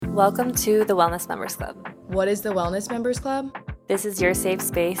Welcome to the Wellness Members Club. What is the Wellness Members Club? This is your safe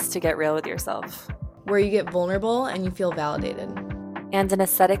space to get real with yourself. Where you get vulnerable and you feel validated. And an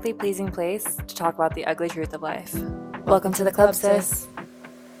aesthetically pleasing place to talk about the ugly truth of life. Welcome to the club, sis.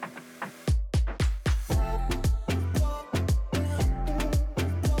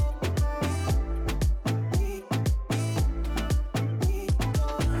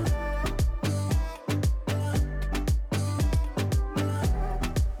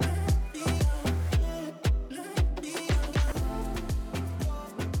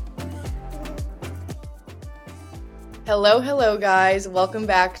 Hello, guys. Welcome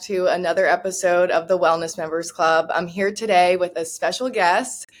back to another episode of the Wellness Members Club. I'm here today with a special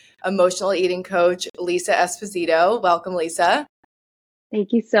guest, emotional eating coach, Lisa Esposito. Welcome, Lisa.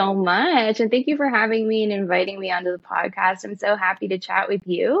 Thank you so much. And thank you for having me and inviting me onto the podcast. I'm so happy to chat with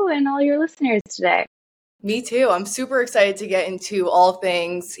you and all your listeners today. Me too. I'm super excited to get into all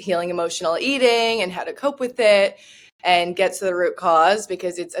things healing emotional eating and how to cope with it and get to the root cause,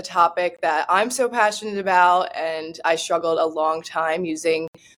 because it's a topic that I'm so passionate about, and I struggled a long time using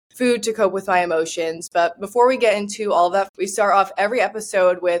food to cope with my emotions. But before we get into all of that, we start off every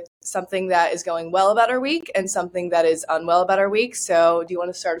episode with something that is going well about our week and something that is unwell about our week. So do you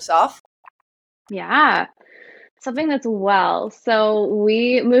want to start us off? Yeah, something that's well. So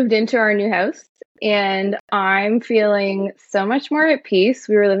we moved into our new house and I'm feeling so much more at peace.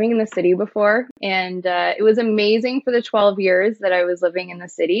 We were living in the city before, and it was amazing for the 12 years that I was living in the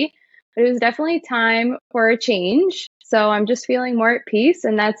city, but it was definitely time for a change. So I'm just feeling more at peace,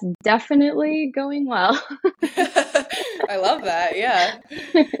 and that's definitely going well. I love that. Yeah.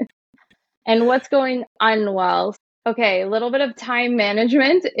 And what's going unwell? Okay, a little bit of time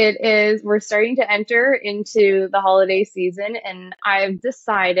management. We're starting to enter into the holiday season, and I've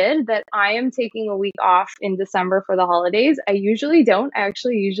decided that I am taking a week off in December for the holidays. I usually don't. I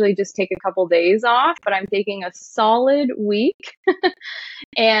actually usually just take a couple days off, but I'm taking a solid week.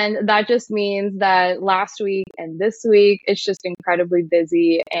 And that just means that last week and this week, it's just incredibly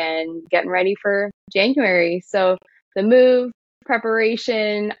busy and getting ready for January. So the move,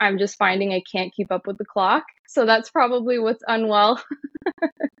 preparation, I'm just finding I can't keep up with the clock. So that's probably what's unwell.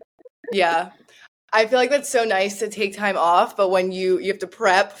 Yeah. I feel like that's so nice to take time off, but when you have to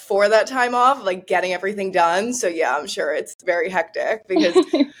prep for that time off, like getting everything done. So yeah, I'm sure it's very hectic because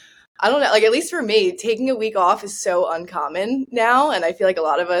I don't know, like at least for me, taking a week off is so uncommon now. And I feel like a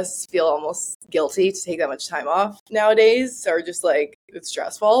lot of us feel almost guilty to take that much time off nowadays, or just like it's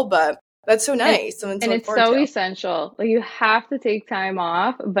stressful, but that's so nice. And it's so essential. Like you have to take time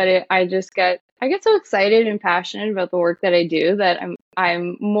off, but I get so excited and passionate about the work that I do that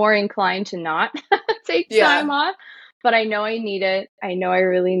I'm more inclined to not take time off, but I know I need it. I know I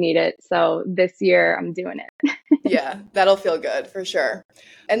really need it. So this year I'm doing it. Yeah, that'll feel good for sure.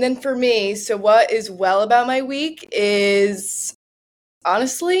 And then for me, so what is well about my week is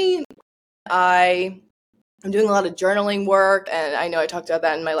honestly, I'm doing a lot of journaling work, and I know I talked about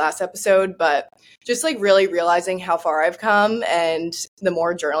that in my last episode, but just like really realizing how far I've come, and the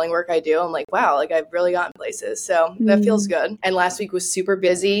more journaling work I do, I'm like, wow, like I've really gotten places. So that feels good. And last week was super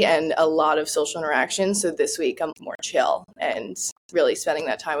busy and a lot of social interaction. So this week I'm more chill and really spending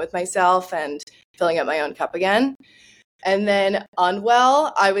that time with myself and filling up my own cup again. And then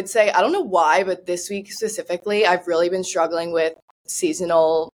unwell, I would say, I don't know why, but this week specifically, I've really been struggling with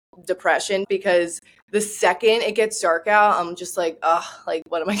seasonal depression, because the second it gets dark out, I'm just like, like,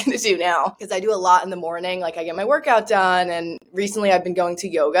 what am I going to do now? Because I do a lot in the morning. Like I get my workout done, and recently I've been going to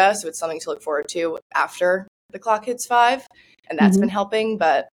yoga. So it's something to look forward to after the clock hits 5. And that's been helping,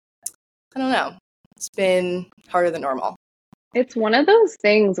 but I don't know. It's been harder than normal. It's one of those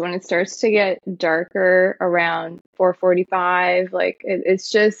things when it starts to get darker around 4:45, like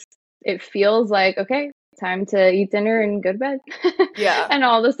it feels like, okay, time to eat dinner and go to bed. Yeah. And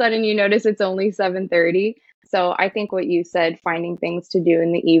all of a sudden you notice it's only 7:30. So I think what you said, finding things to do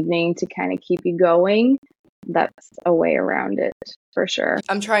in the evening to kind of keep you going, that's a way around it for sure.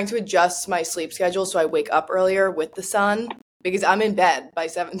 I'm trying to adjust my sleep schedule so I wake up earlier with the sun, because I'm in bed by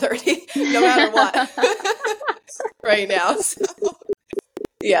 7:30 no matter what right now. So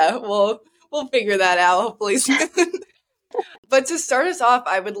yeah, we'll figure that out hopefully soon. But to start us off,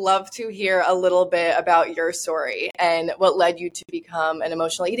 I would love to hear a little bit about your story and what led you to become an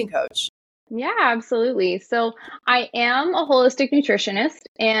emotional eating coach. Yeah, absolutely. So I am a holistic nutritionist,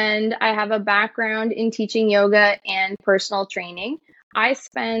 and I have a background in teaching yoga and personal training. I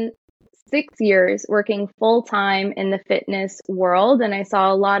spent 6 years working full time in the fitness world, and I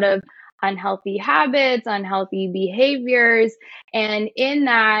saw a lot of unhealthy habits, unhealthy behaviors. And in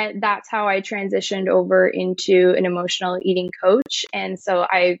that, that's how I transitioned over into an emotional eating coach. And so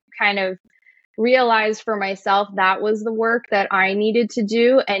I kind of realized for myself that was the work that I needed to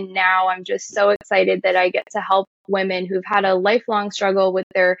do. And now I'm just so excited that I get to help women who've had a lifelong struggle with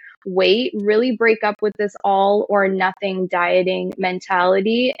their weight really break up with this all or nothing dieting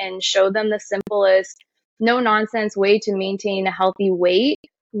mentality and show them the simplest, no nonsense way to maintain a healthy weight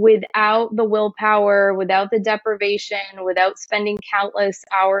without the willpower, without the deprivation, without spending countless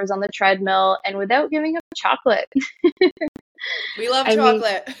hours on the treadmill, and without giving up chocolate. We love I mean,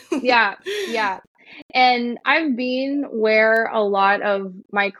 chocolate. yeah, yeah. And I've been where a lot of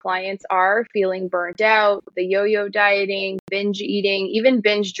my clients are feeling burnt out, the yo-yo dieting, binge eating, even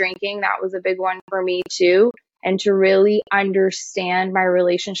binge drinking. That was a big one for me too. And to really understand my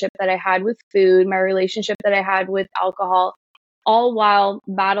relationship that I had with food, my relationship that I had with alcohol, all while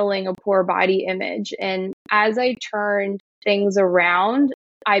battling a poor body image. And as I turned things around,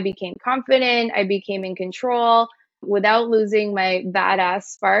 I became confident, I became in control without losing my badass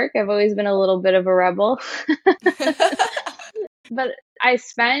spark. I've always been a little bit of a rebel, but I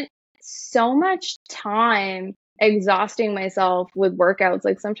spent so much time exhausting myself with workouts.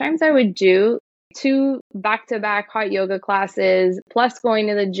 Like sometimes I would do 2 back-to-back hot yoga classes, plus going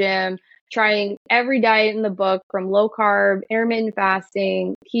to the gym, trying every diet in the book from low carb, intermittent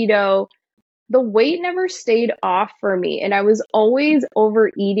fasting, keto. The weight never stayed off for me, and I was always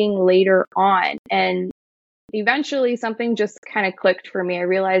overeating later on. And eventually something just kind of clicked for me. I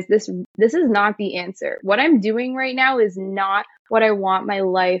realized this is not the answer. What I'm doing right now is not what I want my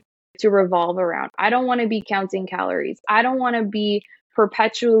life to revolve around. I don't want to be counting calories. I don't want to be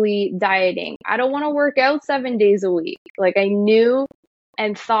perpetually dieting. I don't want to work out 7 days a week. Like I knew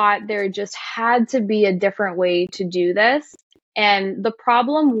and thought there just had to be a different way to do this. And the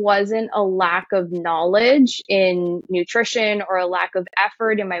problem wasn't a lack of knowledge in nutrition or a lack of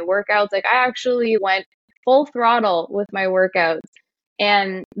effort in my workouts. Like I actually went full throttle with my workouts.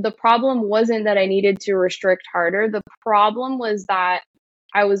 And the problem wasn't that I needed to restrict harder. The problem was that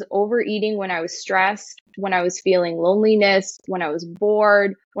I was overeating when I was stressed, when I was feeling loneliness, when I was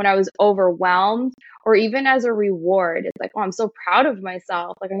bored, when I was overwhelmed, or even as a reward. It's like, oh, I'm so proud of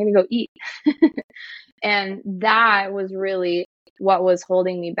myself. Like, I'm going to go eat. And that was really what was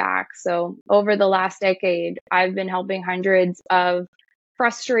holding me back. So over the last decade, I've been helping hundreds of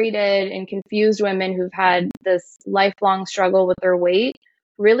frustrated and confused women who've had this lifelong struggle with their weight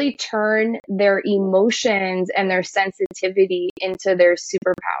really turn their emotions and their sensitivity into their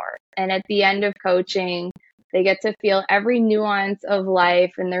superpower. And at the end of coaching, they get to feel every nuance of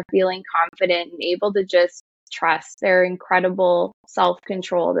life and they're feeling confident and able to just trust their incredible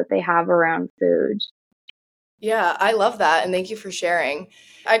self-control that they have around food. Yeah, I love that. And thank you for sharing.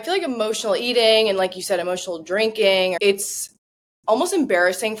 I feel like emotional eating and, like you said, emotional drinking, it's almost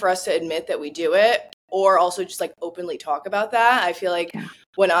embarrassing for us to admit that we do it or also just like openly talk about that. I feel like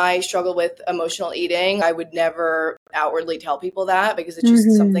when I struggle with emotional eating, I would never outwardly tell people that because it's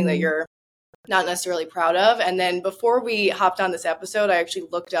just something that you're not necessarily proud of. And then before we hopped on this episode, I actually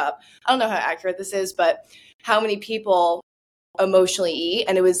looked up, I don't know how accurate this is, but how many people emotionally eat,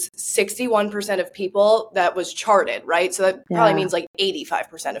 and it was 61% of people that was charted, right? So that probably means like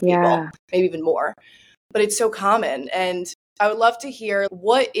 85% of people, maybe even more. But it's so common. And I would love to hear,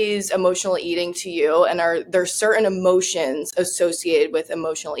 what is emotional eating to you? And are there certain emotions associated with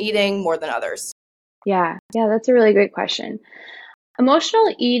emotional eating more than others? Yeah, that's a really great question.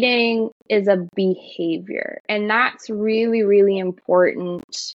 Emotional eating is a behavior, and that's really, really important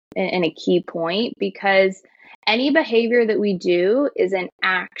and a key point because any behavior that we do is an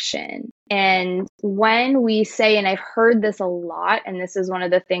action. And when we say, and I've heard this a lot, and this is one of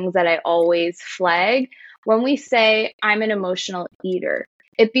the things that I always flag, when we say, I'm an emotional eater,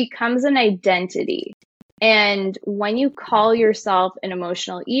 it becomes an identity. And when you call yourself an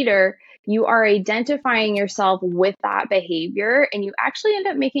emotional eater, you are identifying yourself with that behavior, and you actually end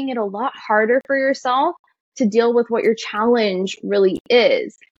up making it a lot harder for yourself to deal with what your challenge really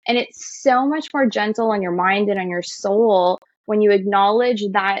is. And it's so much more gentle on your mind and on your soul when you acknowledge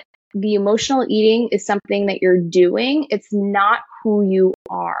that the emotional eating is something that you're doing. It's not who you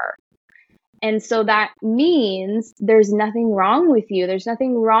are. And so that means there's nothing wrong with you. There's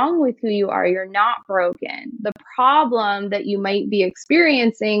nothing wrong with who you are. You're not broken. The problem that you might be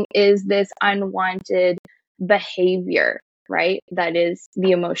experiencing is this unwanted behavior, right? That is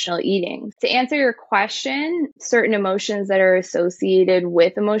the emotional eating. To answer your question, certain emotions that are associated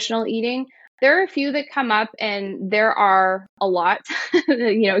with emotional eating, there are a few that come up, and there are a lot.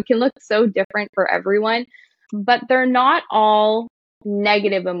 It can look so different for everyone, but they're not all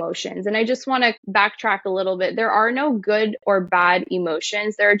negative emotions. And I just want to backtrack a little bit. There are no good or bad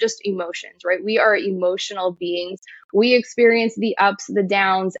emotions. There are just emotions, right? We are emotional beings. We experience the ups, the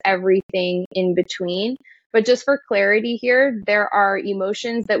downs, everything in between. But just for clarity here, there are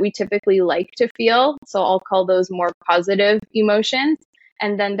emotions that we typically like to feel. So I'll call those more positive emotions.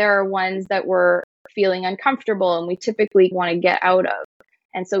 And then there are ones that we're feeling uncomfortable and we typically want to get out of.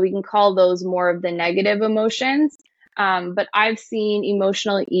 And so we can call those more of the negative emotions. But I've seen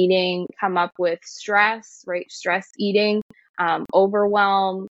emotional eating come up with stress, right? Stress eating,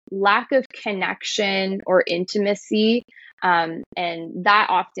 overwhelm, lack of connection or intimacy. And that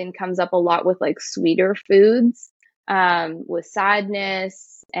often comes up a lot with like sweeter foods, with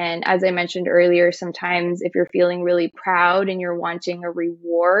sadness. And as I mentioned earlier, sometimes if you're feeling really proud and you're wanting a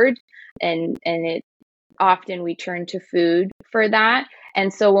reward, and it often we turn to food for that.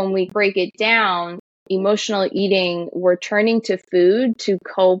 And so when we break it down, emotional eating, we're turning to food to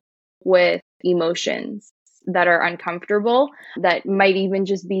cope with emotions that are uncomfortable, that might even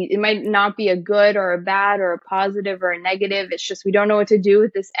just be, it might not be a good or a bad or a positive or a negative. It's just we don't know what to do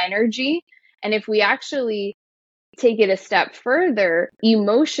with this energy. And if we actually take it a step further,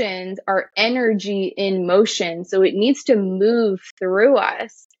 emotions are energy in motion. So it needs to move through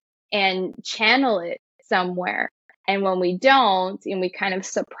us and channel it somewhere. And when we don't, and we kind of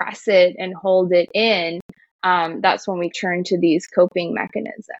suppress it and hold it in, that's when we turn to these coping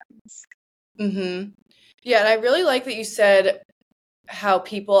mechanisms. Mm-hmm. Yeah, and I really like that you said how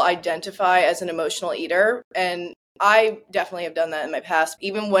people identify as an emotional eater. And I definitely have done that in my past,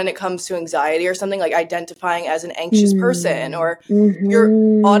 even when it comes to anxiety or something, like identifying as an anxious person, or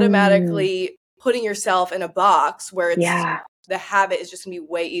you're automatically putting yourself in a box where it's the habit is just gonna be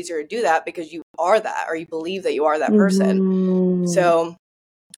way easier to do that because you are that, or you believe that you are that person. So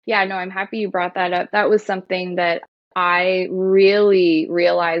yeah, no, I'm happy you brought that up. That was something that I really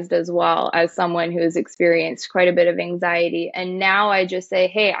realized as well, as someone who's experienced quite a bit of anxiety. And now I just say,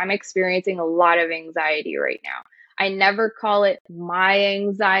 hey, I'm experiencing a lot of anxiety right now. I never call it my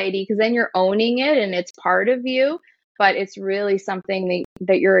anxiety, because then you're owning it and it's part of you, but it's really something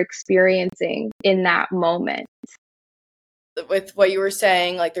that you're experiencing in that moment. with what you were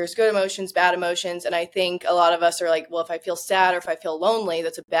saying, like there's good emotions, bad emotions. And I think a lot of us are like, well, if I feel sad or if I feel lonely,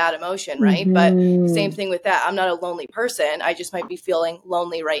 that's a bad emotion, right? But same thing with that. I'm not a lonely person. I just might be feeling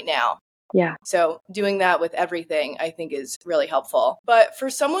lonely right now. Yeah. So doing that with everything, I think, is really helpful. But for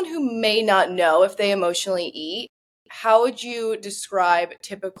someone who may not know if they emotionally eat, how would you describe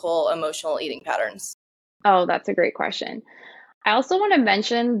typical emotional eating patterns? Oh, that's a great question. I also want to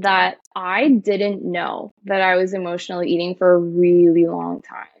mention that I didn't know that I was emotionally eating for a really long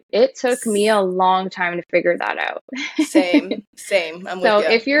time. It took me a long time to figure that out. Same. I'm with So you.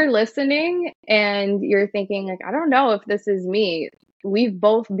 if you're listening and you're thinking like, I don't know if this is me, we've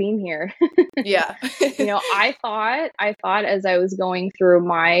both been here. Yeah. I thought as I was going through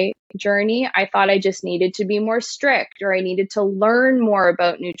my journey, I thought I just needed to be more strict, or I needed to learn more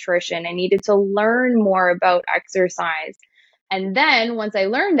about nutrition. I needed to learn more about exercise. And then once I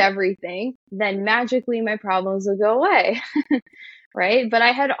learned everything, then magically my problems would go away. Right? But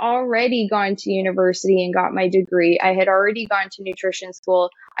I had already gone to university and got my degree. I had already gone to nutrition school.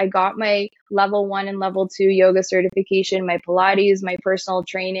 I got my level 1 and level 2 yoga certification, my Pilates, my personal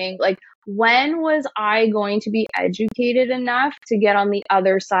training. Like, when was I going to be educated enough to get on the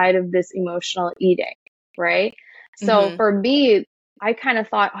other side of this emotional eating? Right? So for me, I kind of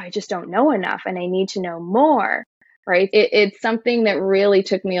thought, oh, I just don't know enough and I need to know more. Right? It's something that really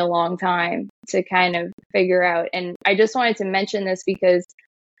took me a long time to kind of figure out. And I just wanted to mention this because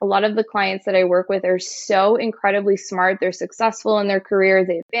a lot of the clients that I work with are so incredibly smart. They're successful in their careers,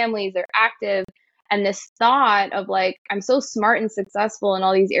 they have families, they're active. And this thought of like, I'm so smart and successful in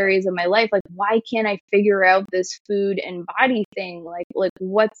all these areas of my life. Like, why can't I figure out this food and body thing? Like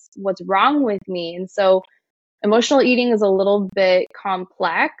what's wrong with me? And so emotional eating is a little bit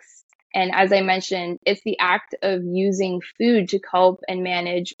complex. And as I mentioned, it's the act of using food to cope and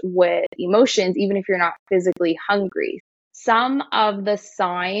manage with emotions, even if you're not physically hungry. Some of the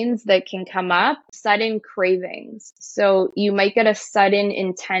signs that can come up, sudden cravings. So you might get a sudden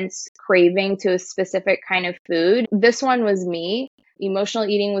intense craving to a specific kind of food. This one was me. Emotional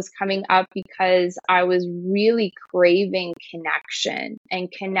eating was coming up because I was really craving connection and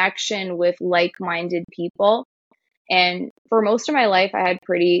connection with like-minded people. And for most of my life, I had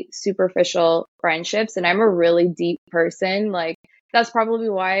pretty superficial friendships, and I'm a really deep person. Like, that's probably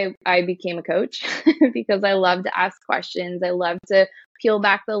why I became a coach, because I love to ask questions. I love to peel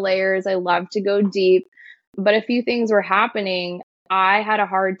back the layers. I love to go deep. But a few things were happening. I had a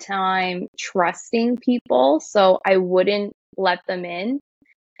hard time trusting people, so I wouldn't let them in.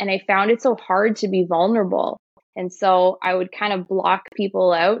 And I found it so hard to be vulnerable. And so I would kind of block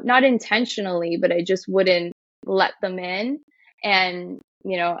people out, not intentionally, but I just wouldn't let them in. And,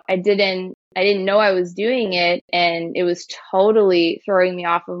 I didn't know I was doing it. And it was totally throwing me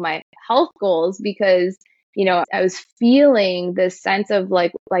off of my health goals because, I was feeling this sense of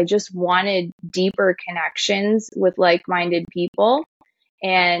like, I just wanted deeper connections with like-minded people.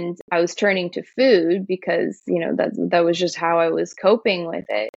 And I was turning to food because, that was just how I was coping with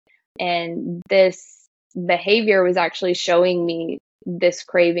it. And this behavior was actually showing me this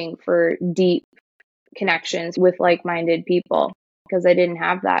craving for deep connections with like-minded people because I didn't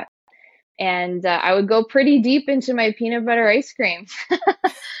have that. And I would go pretty deep into my peanut butter ice cream.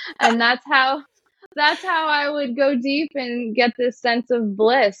 And that's how I would go deep and get this sense of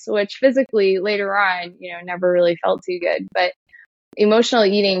bliss, which physically later on, never really felt too good. But emotional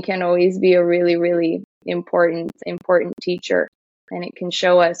eating can always be a really, really important teacher, and it can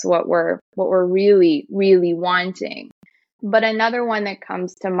show us what we're really, really wanting. But another one that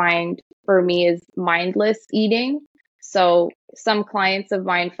comes to mind for me is mindless eating. So some clients of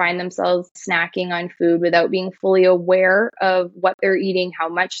mine find themselves snacking on food without being fully aware of what they're eating, how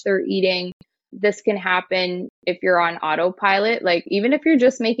much they're eating. This can happen if you're on autopilot, like even if you're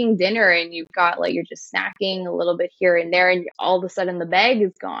just making dinner and you've got you're just snacking a little bit here and there and all of a sudden the bag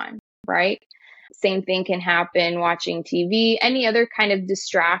is gone, right? Same thing can happen watching TV, any other kind of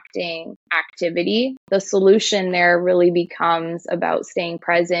distracting activity. The solution there really becomes about staying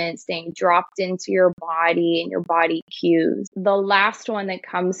present, staying dropped into your body and your body cues. The last one that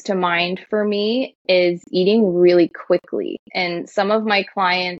comes to mind for me is eating really quickly. And some of my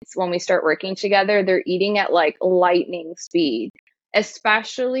clients, when we start working together, they're eating at lightning speed.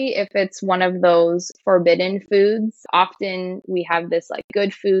 Especially if it's one of those forbidden foods. Often we have this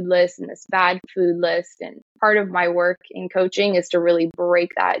good food list and this bad food list. And part of my work in coaching is to really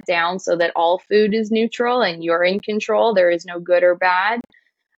break that down so that all food is neutral and you're in control. There is no good or bad.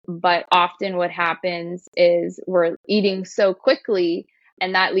 But often what happens is we're eating so quickly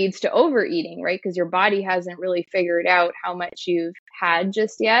and that leads to overeating, right? Because your body hasn't really figured out how much you've had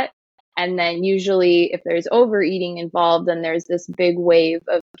just yet. And then usually if there's overeating involved, then there's this big wave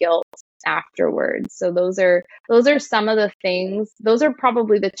of guilt afterwards. So those are some of the things. Those are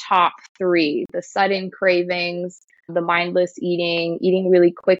probably the top three: the sudden cravings, the mindless eating, eating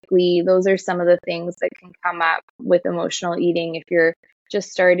really quickly. Those are some of the things that can come up with emotional eating if you're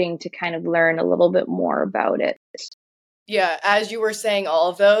just starting to kind of learn a little bit more about it. Yeah, as you were saying all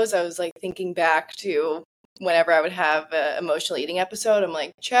of those, I was thinking back to whenever I would have an emotional eating episode. I'm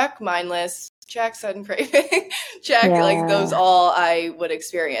like, check mindless, check sudden craving, check those all I would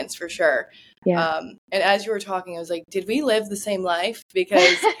experience for sure. Yeah. And as you were talking, I was like, did we live the same life?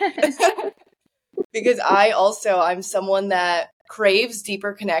 Because because I'm someone that craves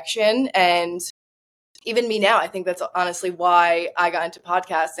deeper connection. And even me now, I think that's honestly why I got into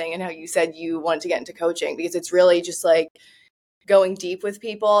podcasting and how you said you wanted to get into coaching, because it's really just going deep with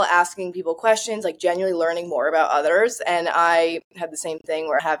people, asking people questions, genuinely learning more about others. And I had the same thing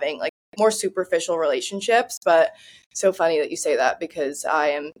where having more superficial relationships, but so funny that you say that because I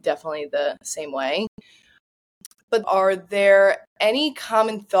am definitely the same way. But are there any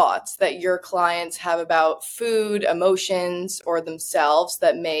common thoughts that your clients have about food, emotions, or themselves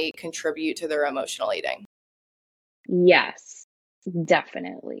that may contribute to their emotional eating? Yes,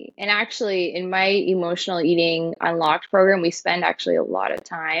 definitely. And actually, in my emotional eating unlocked program, we spend actually a lot of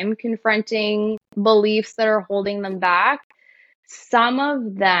time confronting beliefs that are holding them back. Some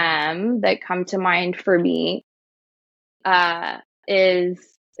of them that come to mind for me is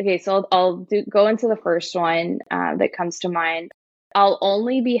okay. So I'll go into the first one that comes to mind. I'll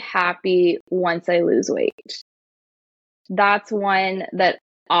only be happy once I lose weight. That's one that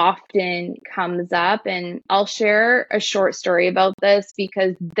often comes up, and I'll share a short story about this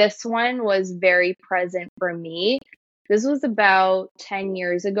because this one was very present for me. This was about 10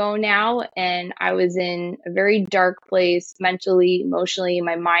 years ago now, and I was in a very dark place mentally, emotionally.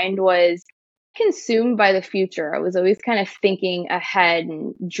 My mind was consumed by the future. I was always kind of thinking ahead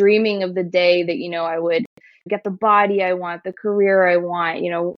and dreaming of the day that, I would get the body I want, the career I want.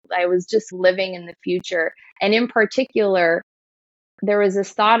 I was just living in the future. And in particular, there was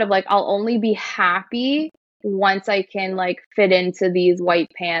this thought of I'll only be happy once I can fit into these white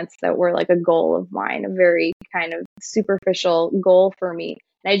pants that were a goal of mine, a very kind of superficial goal for me.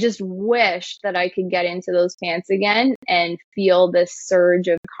 And I just wish that I could get into those pants again and feel this surge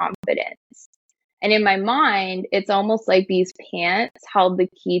of confidence. And in my mind, it's almost like these pants held the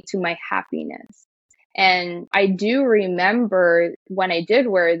key to my happiness. And I do remember when I did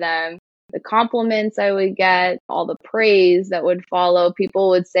wear them, the compliments I would get, all the praise that would follow. People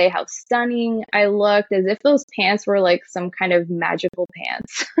would say how stunning I looked, as if those pants were like some kind of magical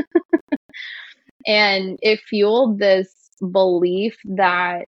pants. And it fueled this belief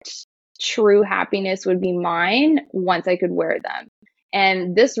that true happiness would be mine once I could wear them.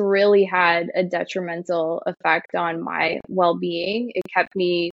 And this really had a detrimental effect on my well-being. It kept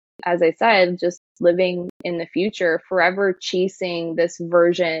me, as I said, just living in the future, forever chasing this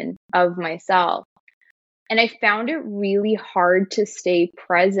version of myself. And I found it really hard to stay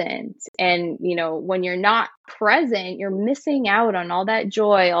present. And, when you're not present, you're missing out on all that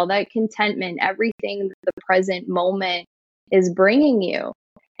joy, all that contentment, everything that the present moment is bringing you.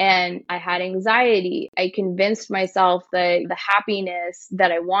 And I had anxiety. I convinced myself that the happiness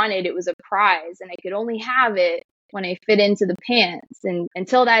that I wanted, it was a prize and I could only have it when I fit into the pants. And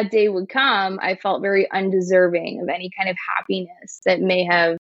until that day would come, I felt very undeserving of any kind of happiness that may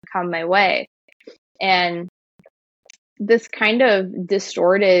have come my way. And this kind of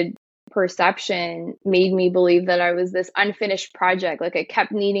distorted perception made me believe that I was this unfinished project. Like I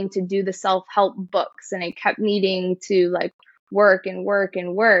kept needing to do the self-help books and I kept needing to like work and work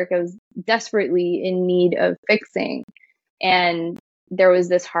and work. I was desperately in need of fixing. And there was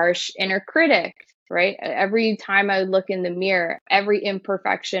this harsh inner critic, right? Every time I would look in the mirror, every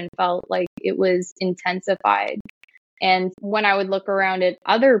imperfection felt like it was intensified. And when I would look around at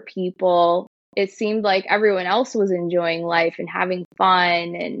other people, it seemed like everyone else was enjoying life and having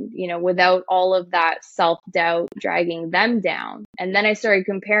fun and, without all of that self-doubt dragging them down. And then I started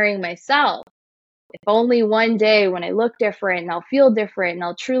comparing myself. If only one day when I look different and I'll feel different and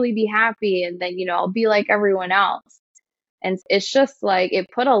I'll truly be happy and then, I'll be like everyone else. And it's just like it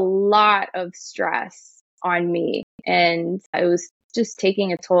put a lot of stress on me. And I was just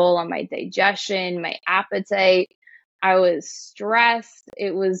taking a toll on my digestion, my appetite. I was stressed.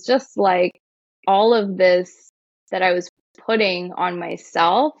 It was just like all of this that I was putting on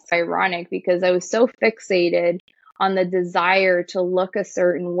myself. It's ironic because I was so fixated on the desire to look a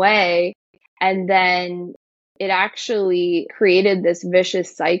certain way. And then it actually created this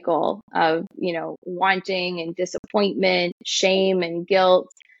vicious cycle of, wanting and disappointment, shame and guilt.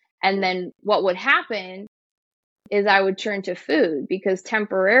 And then what would happen is I would turn to food because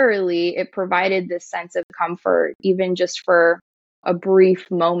temporarily it provided this sense of comfort, even just for a brief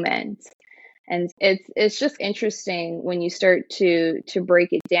moment. And it's just interesting when you start to break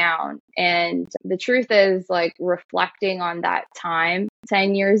it down. And the truth is, like, reflecting on that time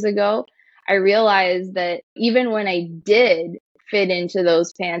 10 years ago, I realized that even when I did fit into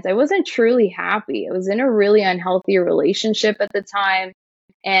those pants, I wasn't truly happy. I was in a really unhealthy relationship at the time.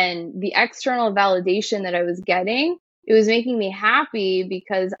 And the external validation that I was getting, it was making me happy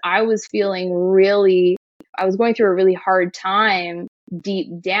because I was going through a really hard time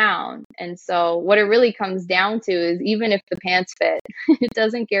deep down. And so what it really comes down to is even if the pants fit, it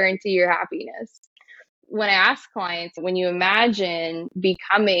doesn't guarantee your happiness. When I ask clients, when you imagine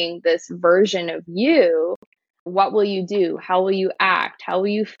becoming this version of you, what will you do? How will you act? How will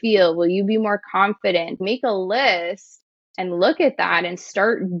you feel? Will you be more confident? Make a list and look at that and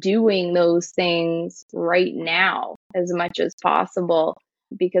start doing those things right now as much as possible.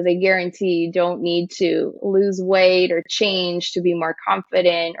 Because I guarantee you don't need to lose weight or change to be more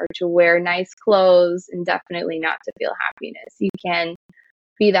confident or to wear nice clothes, and definitely not to feel happiness. You can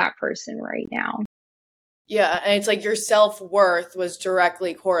be that person right now. Yeah, and it's like your self-worth was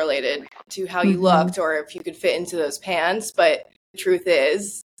directly correlated to how you looked or if you could fit into those pants. But the truth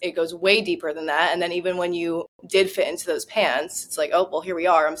is, it goes way deeper than that. And then even when you did fit into those pants, it's like, oh, well, here we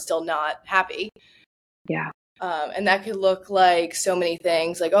are. I'm still not happy. Yeah. And that could look like so many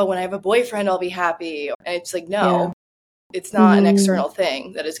things, like, oh, when I have a boyfriend, I'll be happy. And it's like, no, it's not an external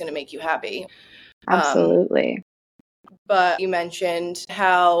thing that is going to make you happy. Absolutely. But you mentioned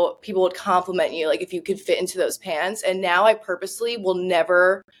how people would compliment you, like if you could fit into those pants. And now I purposely will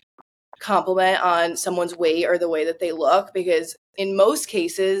never compliment on someone's weight or the way that they look, because in most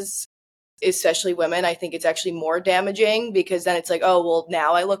cases, especially women, I think it's actually more damaging because then it's like, oh, well,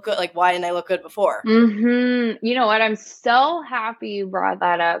 now I look good. Like, why didn't I look good before? You know what? I'm so happy you brought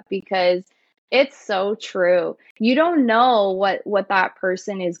that up because it's so true. You don't know what that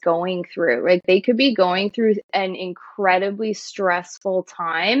person is going through, right? They could be going through an incredibly stressful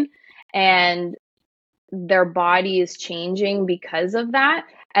time and their body is changing because of that.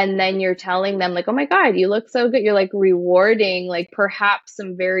 And then you're telling them like, oh my God, you look so good. You're like rewarding like perhaps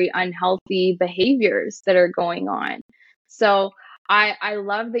some very unhealthy behaviors that are going on. So I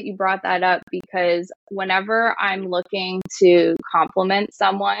love that you brought that up because whenever I'm looking to compliment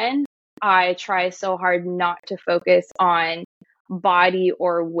someone, I try so hard not to focus on body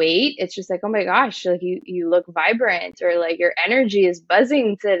or weight. It's just like, oh my gosh, like you look vibrant, or like your energy is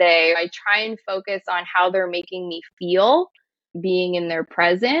buzzing today. I try and focus on how they're making me feel being in their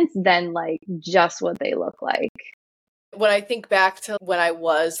presence than like just what they look like. When I think back to when I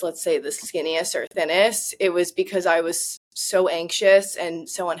was, let's say, the skinniest or thinnest, it was because I was so anxious and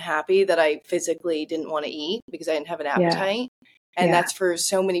so unhappy that I physically didn't want to eat because I didn't have an appetite. And that's for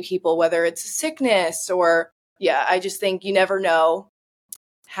so many people, whether it's sickness or, I just think you never know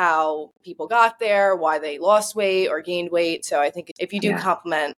how people got there, why they lost weight or gained weight. So I think if you do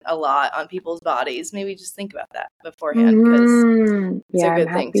compliment a lot on people's bodies, maybe just think about that beforehand, because it's a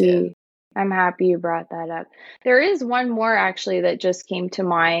good thing too. I'm happy you brought that up. There is one more actually that just came to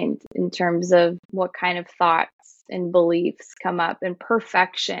mind in terms of what kind of thoughts and beliefs come up, and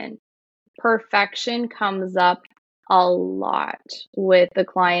perfection. Perfection comes up a lot with the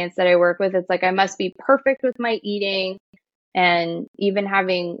clients that I work with. It's like, I must be perfect with my eating. And even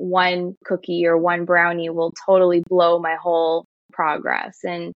having one cookie or one brownie will totally blow my whole progress.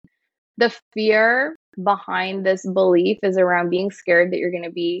 And the fear behind this belief is around being scared that you're going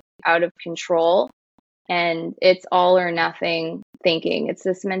to be out of control. And it's all or nothing thinking. It's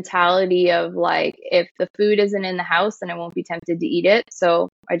this mentality of like, if the food isn't in the house, then I won't be tempted to eat it. So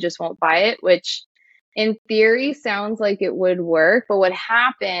I just won't buy it, which in theory sounds like it would work. But what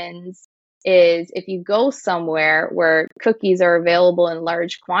happens is if you go somewhere where cookies are available in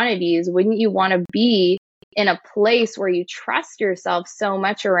large quantities, wouldn't you want to be in a place where you trust yourself so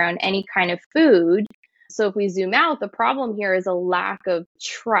much around any kind of food? So if we zoom out, the problem here is a lack of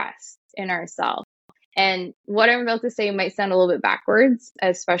trust in ourselves. And what I'm about to say might sound a little bit backwards,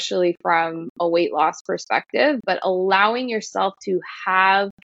 especially from a weight loss perspective, but allowing yourself to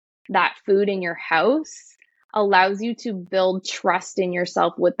have that food in your house allows you to build trust in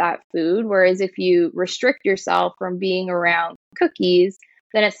yourself with that food. Whereas if you restrict yourself from being around cookies,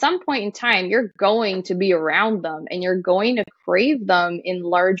 then at some point in time, you're going to be around them and you're going to crave them in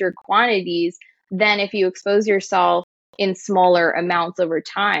larger quantities than if you expose yourself in smaller amounts over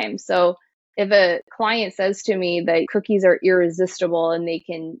time. So if a client says to me that cookies are irresistible and they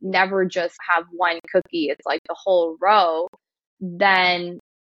can never just have one cookie, it's like the whole row, then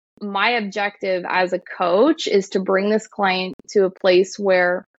my objective as a coach is to bring this client to a place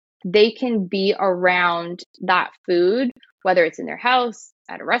where they can be around that food, whether it's in their house,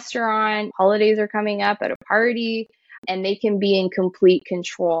 at a restaurant, holidays are coming up, at a party, and they can be in complete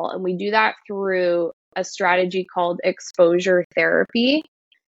control. And we do that through a strategy called exposure therapy.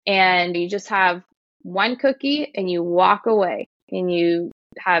 And you just have one cookie and you walk away, and you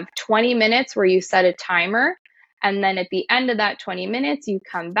have 20 minutes where you set a timer. And then at the end of that 20 minutes, you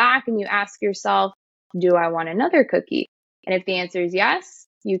come back and you ask yourself, do I want another cookie? And if the answer is yes,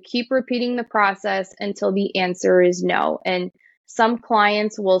 you keep repeating the process until the answer is no. And some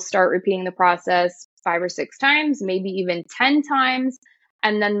clients will start repeating the process 5 or 6 times, maybe even 10 times.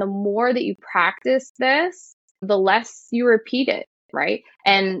 And then the more that you practice this, the less you repeat it, right?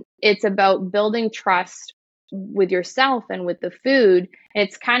 And it's about building trust with yourself and with the food. And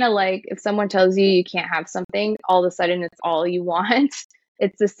it's kind of like if someone tells you you can't have something, all of a sudden it's all you want.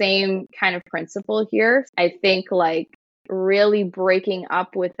 It's the same kind of principle here. I think like really breaking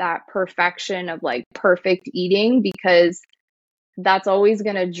up with that perfection of like perfect eating, because that's always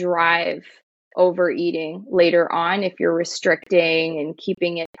going to drive overeating later on if you're restricting and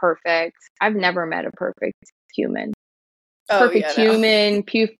keeping it perfect. I've never met a perfect human. Human,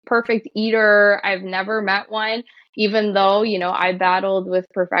 perfect eater. I've never met one, even though, I battled with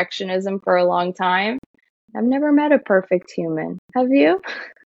perfectionism for a long time. I've never met a perfect human. Have you?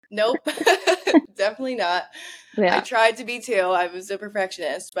 Nope, definitely not. Yeah. I tried to be too. I was a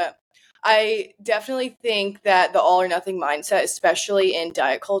perfectionist, but I definitely think that the all or nothing mindset, especially in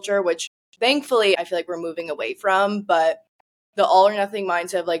diet culture, which thankfully I feel like we're moving away from, but the all or nothing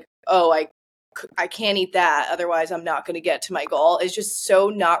mindset of like, oh, I can't eat that, otherwise I'm not going to get to my goal, is just so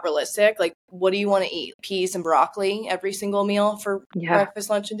not realistic. Like, what do you want to eat? Peas and broccoli every single meal for breakfast,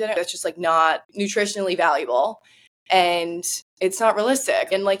 lunch, and dinner? That's just like not nutritionally valuable. And it's not realistic.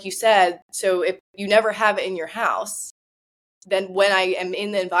 And like you said, so if you never have it in your house, then when I am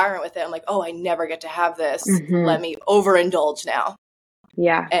in the environment with it, I'm like, oh, I never get to have this. Mm-hmm. Let me overindulge now.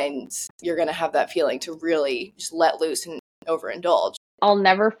 Yeah. And you're going to have that feeling to really just let loose and overindulge. I'll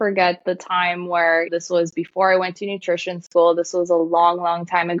never forget the time where this was before I went to nutrition school. This was a long, long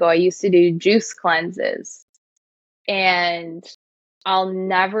time ago. I used to do juice cleanses. And I'll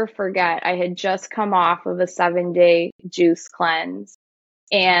never forget, I had just come off of a 7-day juice cleanse,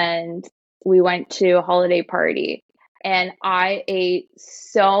 and we went to a holiday party. And I ate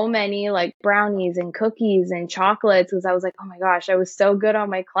so many like brownies and cookies and chocolates because I was like, oh my gosh, I was so good on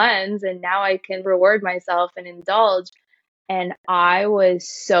my cleanse and now I can reward myself and indulge. And I was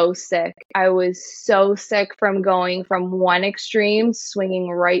so sick. I was so sick from going from one extreme, swinging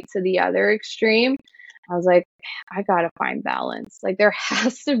right to the other extreme. I was like, I gotta find balance. Like, there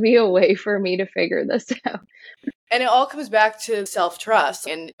has to be a way for me to figure this out. And it all comes back to self-trust.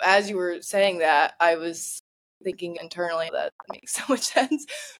 And as you were saying that, I was thinking internally that makes so much sense.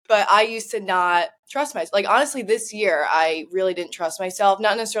 But I used to not trust myself. Like, honestly, this year, I really didn't trust myself,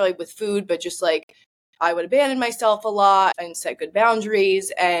 not necessarily with food, but just like I would abandon myself a lot and set good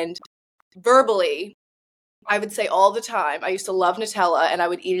boundaries. And verbally, I would say all the time, I used to love Nutella and I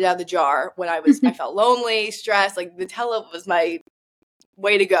would eat it out of the jar when I felt lonely, stressed. Like, Nutella was my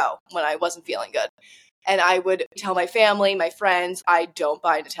way to go when I wasn't feeling good. And I would tell my family, my friends, I don't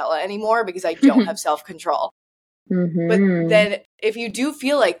buy Nutella anymore because I don't have self-control. But then if you do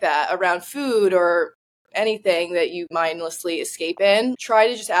feel like that around food or anything that you mindlessly escape in, try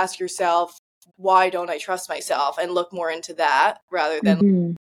to just ask yourself, why don't I trust myself? And look more into that rather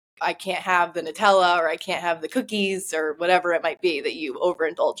than I can't have the Nutella or I can't have the cookies or whatever it might be that you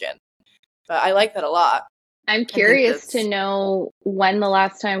overindulge in. But I like that a lot. I'm curious to know when the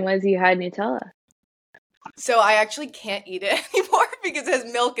last time was you had Nutella. So I actually can't eat it anymore because it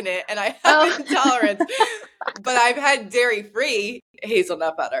has milk in it and I have intolerance. But I've had dairy-free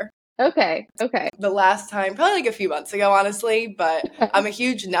hazelnut butter. Okay. The last time, probably like a few months ago, honestly, but I'm a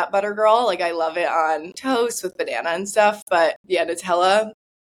huge nut butter girl. Like, I love it on toast with banana and stuff. But yeah, Nutella,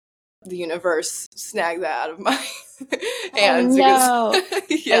 the universe snagged that out of my hands. Oh, no.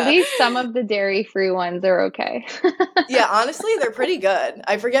 Because, yeah. At least some of the dairy-free ones are okay. Yeah, honestly, they're pretty good.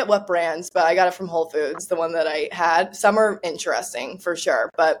 I forget what brands, but I got it from Whole Foods, the one that I had. Some are interesting for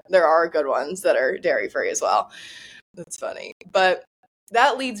sure, but there are good ones that are dairy-free as well. That's funny. But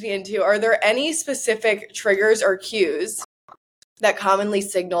that leads me into, are there any specific triggers or cues that commonly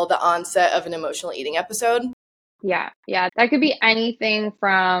signal the onset of an emotional eating episode? Yeah. That could be anything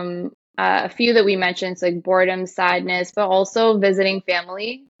from a few that we mentioned, so like boredom, sadness, but also visiting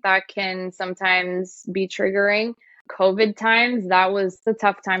family. That can sometimes be triggering. COVID times, that was a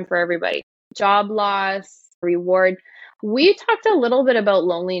tough time for everybody. Job loss, reward. We talked a little bit about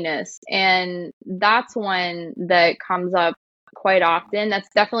loneliness, and that's one that comes up quite often. That's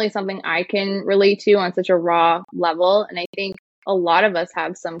definitely something I can relate to on such a raw level. And I think a lot of us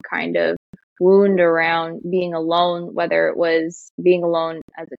have some kind of wound around being alone, whether it was being alone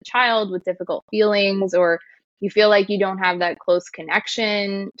as a child with difficult feelings, or you feel like you don't have that close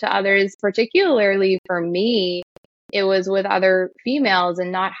connection to others. Particularly for me, it was with other females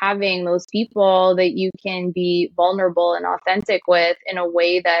and not having those people that you can be vulnerable and authentic with in a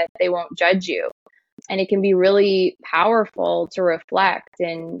way that they won't judge you. And it can be really powerful to reflect.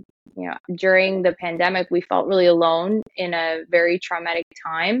 And, during the pandemic, we felt really alone in a very traumatic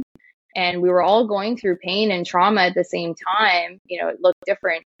time. And we were all going through pain and trauma at the same time. It looked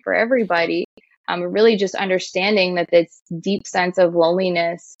different for everybody. Really just understanding that this deep sense of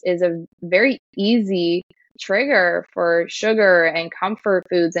loneliness is a very easy trigger for sugar and comfort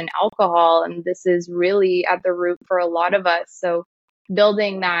foods and alcohol. And this is really at the root for a lot of us. So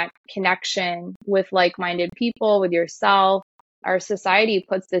building that connection with like-minded people, with yourself. Our society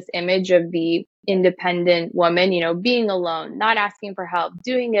puts this image of the independent woman, being alone, not asking for help,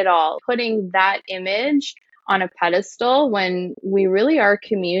 doing it all, putting that image on a pedestal when we really are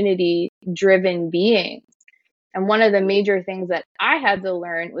community-driven beings. And one of the major things that I had to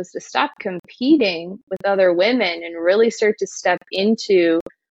learn was to stop competing with other women and really start to step into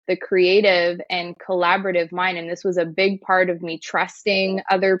the creative and collaborative mind. And this was a big part of me trusting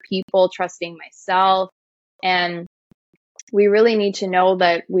other people, trusting myself. And we really need to know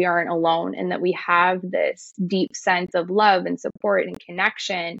that we aren't alone and that we have this deep sense of love and support and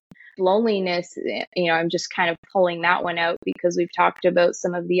connection. Loneliness, I'm just kind of pulling that one out because we've talked about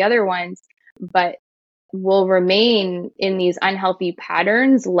some of the other ones, but will remain in these unhealthy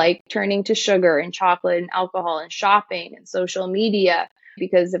patterns like turning to sugar and chocolate and alcohol and shopping and social media.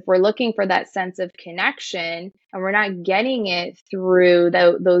 Because if we're looking for that sense of connection and we're not getting it through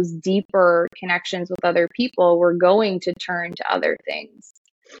those deeper connections with other people, we're going to turn to other things.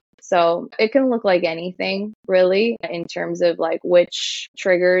 So it can look like anything really in terms of like which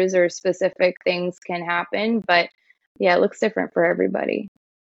triggers or specific things can happen. But yeah, it looks different for everybody.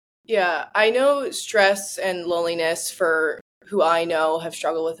 Yeah, I know stress and loneliness for who I know have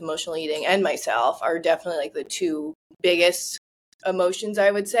struggled with emotional eating and myself are definitely like the two biggest emotions,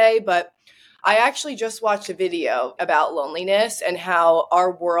 I would say. But I actually just watched a video about loneliness and how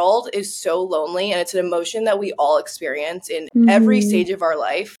our world is so lonely, and it's an emotion that we all experience in every stage of our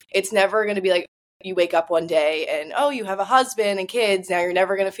life. It's never going to be like you wake up one day and, oh, you have a husband and kids. Now you're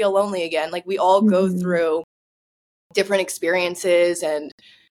never going to feel lonely again. Like we all go through different experiences, and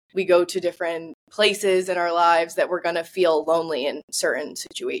we go to different places in our lives that we're going to feel lonely in certain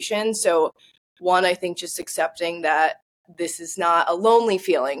situations. So one, I think just accepting that this is not a lonely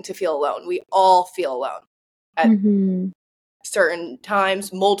feeling to feel alone. We all feel alone at certain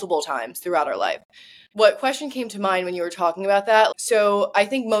times, multiple times throughout our life. What question came to mind when you were talking about that? So I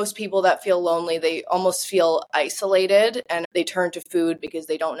think most people that feel lonely, they almost feel isolated and they turn to food because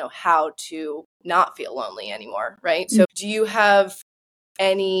they don't know how to not feel lonely anymore, right? So do you have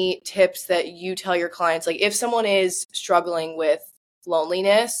any tips that you tell your clients, like if someone is struggling with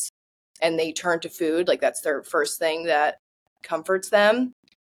loneliness and they turn to food, like that's their first thing that comforts them,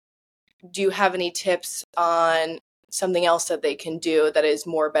 do you have any tips on something else that they can do that is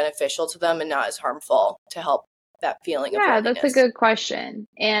more beneficial to them and not as harmful to help that feeling of loneliness? That's a good question.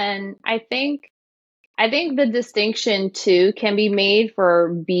 And I think the distinction too can be made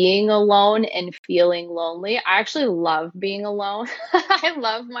for being alone and feeling lonely. I actually love being alone. I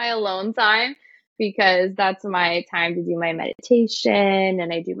love my alone time because that's my time to do my meditation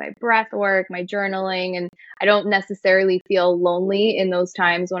and I do my breath work, my journaling, and I don't necessarily feel lonely in those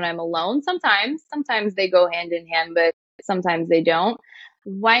times when I'm alone. Sometimes they go hand in hand, but sometimes they don't.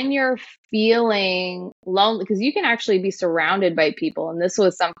 When you're feeling lonely, because you can actually be surrounded by people. And this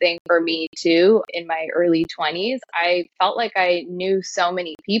was something for me too in my early 20s. I felt like I knew so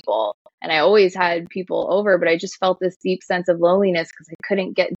many people and I always had people over, but I just felt this deep sense of loneliness because I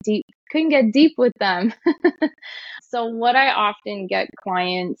couldn't get deep with them. So what I often get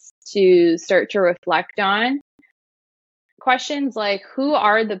clients to start to reflect on questions like, who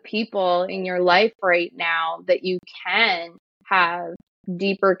are the people in your life right now that you can have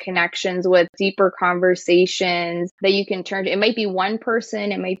deeper connections with, deeper conversations that you can turn to? It might be one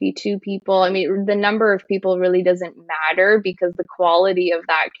person, it might be two people. I mean, the number of people really doesn't matter because the quality of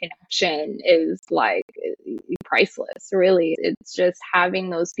that connection is like priceless, really. It's just having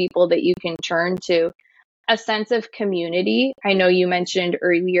those people that you can turn to. A sense of community. I know you mentioned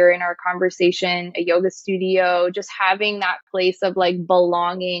earlier in our conversation, a yoga studio, just having that place of like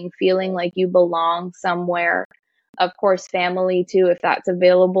belonging, feeling like you belong somewhere. Of course, family too, if that's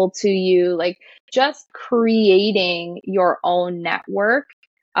available to you, like just creating your own network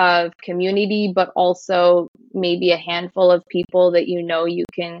of community, but also maybe a handful of people that you know you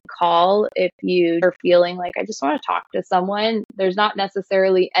can call if you are feeling like, I just want to talk to someone. There's not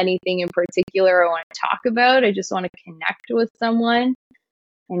necessarily anything in particular I want to talk about. I just want to connect with someone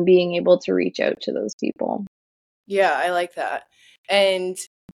and being able to reach out to those people. Yeah, I like that. And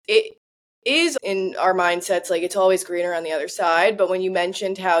it is in our mindsets, like it's always greener on the other side. But when you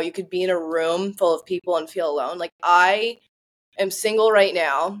mentioned how you could be in a room full of people and feel alone, like I am single right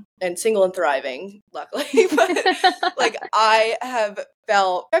now and single and thriving, luckily. But like I've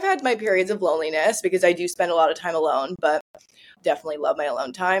had my periods of loneliness because I do spend a lot of time alone, but definitely love my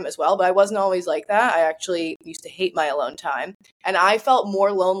alone time as well. But I wasn't always like that. I actually used to hate my alone time. And I felt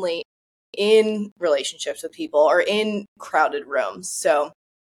more lonely in relationships with people or in crowded rooms. So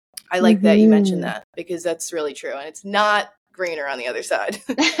I like that you mentioned that because that's really true. And it's not greener on the other side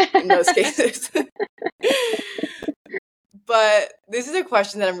in most cases. But this is a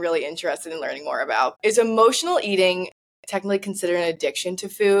question that I'm really interested in learning more about. Is emotional eating technically considered an addiction to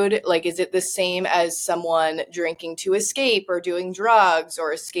food? Like, is it the same as someone drinking to escape or doing drugs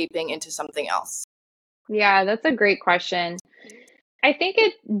or escaping into something else? Yeah, that's a great question. I think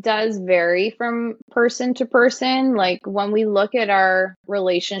it does vary from person to person. Like when we look at our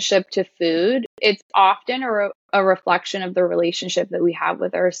relationship to food, it's often a reflection of the relationship that we have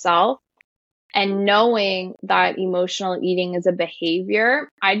with ourselves. And knowing that emotional eating is a behavior,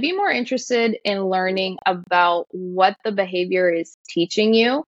 I'd be more interested in learning about what the behavior is teaching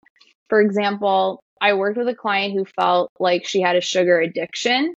you. For example, I worked with a client who felt like she had a sugar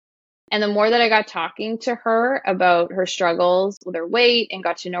addiction. And the more that I got talking to her about her struggles with her weight and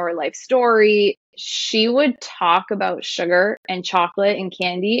got to know her life story, she would talk about sugar and chocolate and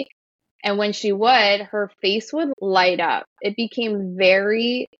candy. And when she would, her face would light up. It became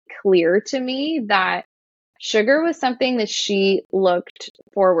very clear to me that sugar was something that she looked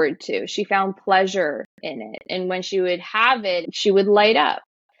forward to. She found pleasure in it. And when she would have it, she would light up.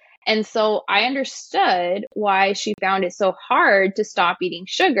 And so I understood why she found it so hard to stop eating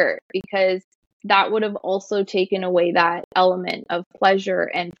sugar, because that would have also taken away that element of pleasure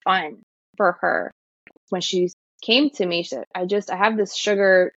and fun for her when she came to me. She said, I have this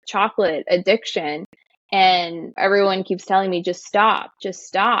sugar chocolate addiction, and everyone keeps telling me, just stop, just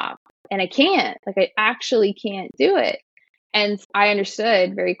stop. And I can't, like, I actually can't do it. And I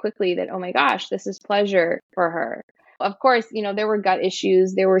understood very quickly that, oh my gosh, this is pleasure for her. Of course, there were gut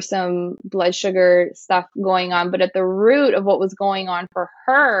issues, there were some blood sugar stuff going on, but at the root of what was going on for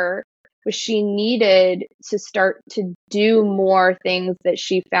her was she needed to start to do more things that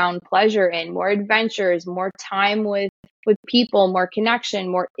she found pleasure in, more adventures, more time with people, more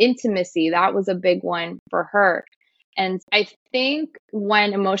connection, more intimacy. That was a big one for her. And I think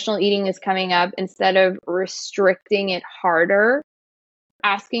when emotional eating is coming up, instead of restricting it harder,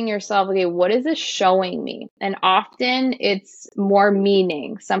 asking yourself, okay, what is this showing me? And often it's more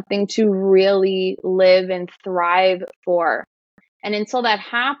meaning, something to really live and thrive for. And until that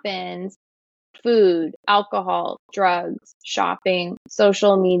happens, food, alcohol, drugs, shopping,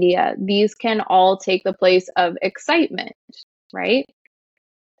 social media, these can all take the place of excitement, right?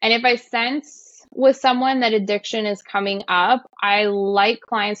 And if I sense with someone that addiction is coming up, I like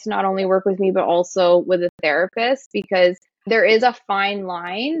clients to not only work with me, but also with a therapist, because there is a fine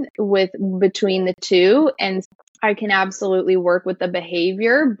line between the two. And I can absolutely work with the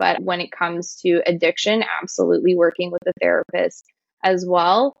behavior, but when it comes to addiction, absolutely working with a therapist as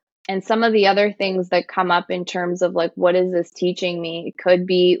well. And some of the other things that come up in terms of like, what is this teaching me? It could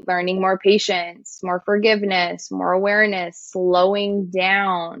be learning more patience, more forgiveness, more awareness, slowing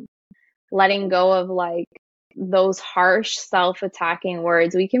down, letting go of like those harsh self-attacking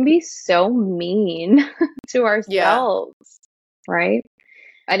words. We can be so mean to Yeah. ourselves, right?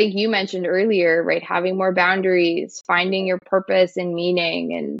 I think you mentioned earlier, right? Having more boundaries, finding your purpose and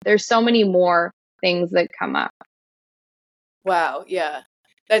meaning. And there's so many more things that come up. Wow. Yeah.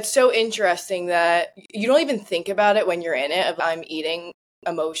 That's so interesting that you don't even think about it when you're in it, of I'm eating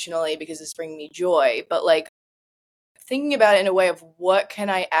emotionally because it's bringing me joy. But like thinking about it in a way of what can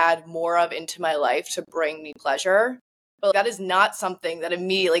I add more of into my life to bring me pleasure? But that is not something that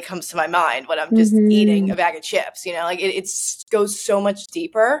immediately comes to my mind when I'm just eating a bag of chips. Like it goes so much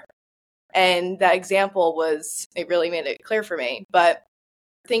deeper. And that example it really made it clear for me. But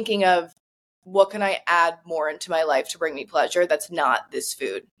thinking of what can I add more into my life to bring me pleasure that's not this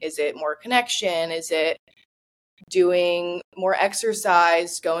food? Is it more connection? Is it doing more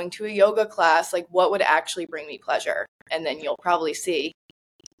exercise, going to a yoga class? Like what would actually bring me pleasure? And then you'll probably see.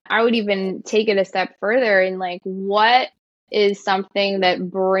 I would even take it a step further and like, what is something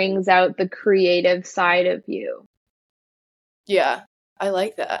that brings out the creative side of you? Yeah, I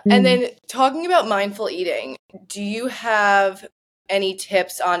like that. And then talking about mindful eating, do you have any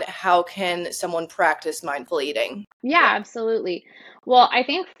tips on how can someone practice mindful eating? Yeah, absolutely. Well, I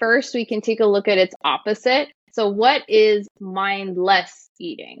think first we can take a look at its opposite. So what is mindless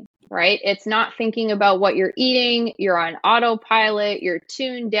eating, right? It's not thinking about what you're eating. You're on autopilot. You're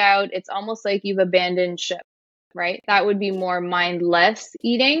tuned out. It's almost like you've abandoned ship, right? That would be more mindless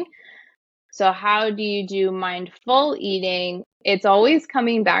eating. So how do you do mindful eating? It's always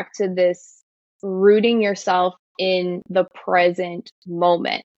coming back to this rooting yourself in the present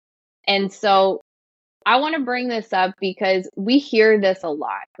moment. And so I want to bring this up because we hear this a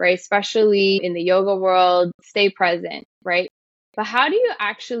lot, right? Especially in the yoga world, stay present, right? But how do you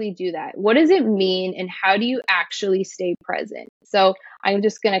actually do that? What does it mean? And how do you actually stay present? So I'm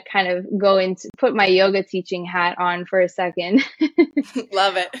just going to kind of put my yoga teaching hat on for a second.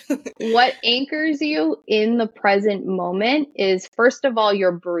 Love it. What anchors you in the present moment is, first of all,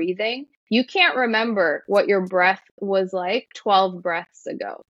 your breathing. You can't remember what your breath was like 12 breaths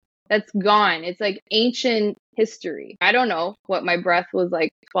ago. That's gone. It's like ancient history. I don't know what my breath was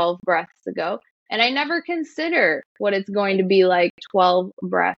like 12 breaths ago. And I never consider what it's going to be like 12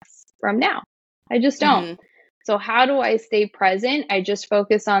 breaths from now. I just don't. Mm-hmm. So how do I stay present? I just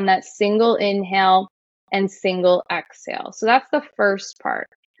focus on that single inhale and single exhale. So that's the first part.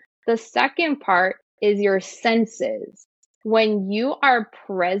 The second part is your senses. When you are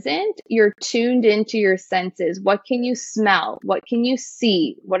present, you're tuned into your senses. What can you smell? What can you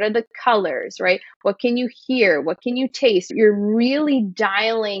see? What are the colors, right? What can you hear? What can you taste? You're really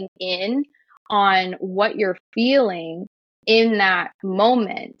dialing in on what you're feeling in that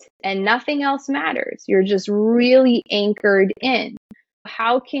moment, and nothing else matters. You're just really anchored in.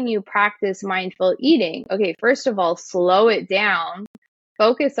 How can you practice mindful eating? Okay, first of all, slow it down.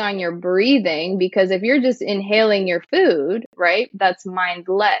 Focus on your breathing, because if you're just inhaling your food, right, that's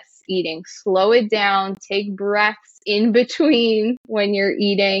mindless eating. Slow it down, take breaths in between when you're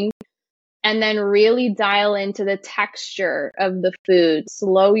eating. And then really dial into the texture of the food.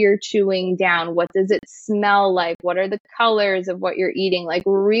 Slow your chewing down. What does it smell like? What are the colors of what you're eating? Like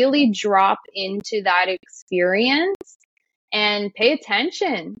really drop into that experience and pay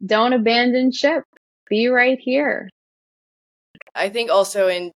attention. Don't abandon ship. Be right here. I think also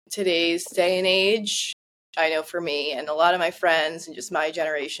in today's day and age, I know for me and a lot of my friends and just my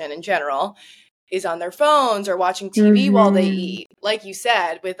generation in general, is on their phones or watching TV while they eat. Like you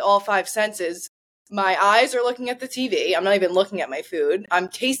said, with all five senses, my eyes are looking at the TV. I'm not even looking at my food. I'm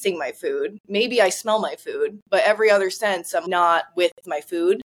tasting my food. Maybe I smell my food, but every other sense, I'm not with my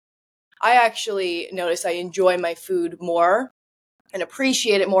food. I actually notice I enjoy my food more and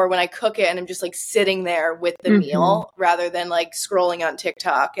appreciate it more when I cook it and I'm just like sitting there with the meal rather than like scrolling on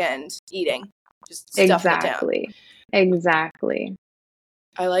TikTok and eating, just stuffing it down. Exactly.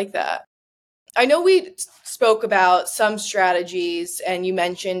 I like that. I know we spoke about some strategies and you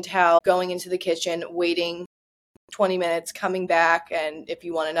mentioned how going into the kitchen, waiting 20 minutes, coming back, and if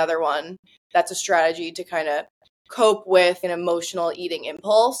you want another one, that's a strategy to kind of cope with an emotional eating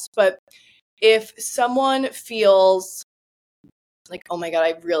impulse. But if someone feels like, oh my God,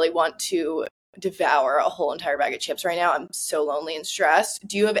 I really want to devour a whole entire bag of chips right now, I'm so lonely and stressed,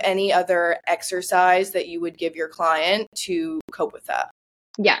 do you have any other exercise that you would give your client to cope with that?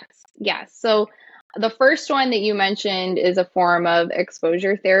 Yes. So the first one that you mentioned is a form of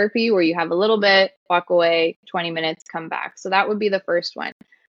exposure therapy where you have a little bit, walk away, 20 minutes, come back. So that would be the first one.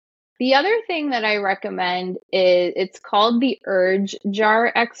 The other thing that I recommend is it's called the urge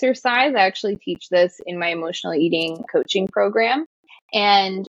jar exercise. I actually teach this in my emotional eating coaching program.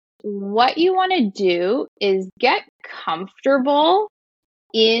 And what you want to do is get comfortable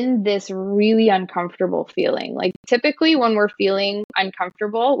in this really uncomfortable feeling. Like typically when we're feeling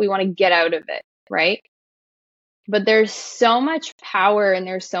uncomfortable, we want to get out of it, right? But there's so much power and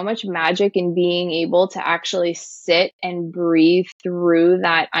there's so much magic in being able to actually sit and breathe through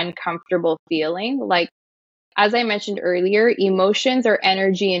that uncomfortable feeling. Like, as I mentioned earlier, emotions are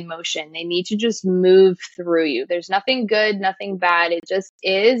energy in motion. They need to just move through you. There's nothing good, nothing bad. It just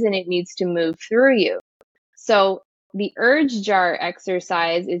is, and it needs to move through you. So the urge jar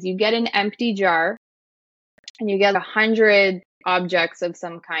exercise is you get an empty jar and you get 100 objects of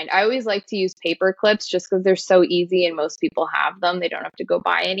some kind. I always like to use paper clips just because they're so easy and most people have them. They don't have to go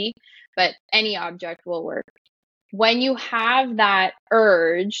buy any, but any object will work. When you have that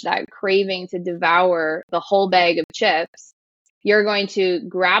urge, that craving to devour the whole bag of chips, you're going to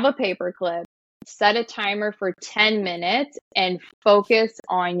grab a paper clip, set a timer for 10 minutes, and focus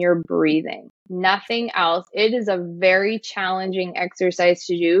on your breathing. Nothing else. It is a very challenging exercise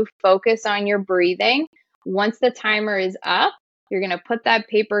to do. Focus on your breathing. Once the timer is up, you're going to put that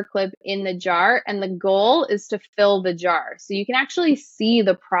paper clip in the jar, and the goal is to fill the jar. So you can actually see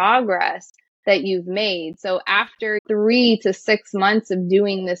the progress that you've made. So after 3 to 6 months of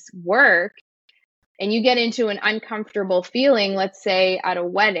doing this work, and you get into an uncomfortable feeling, let's say at a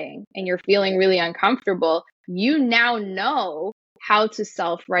wedding, and you're feeling really uncomfortable, you now know how to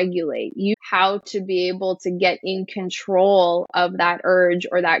self-regulate, how to be able to get in control of that urge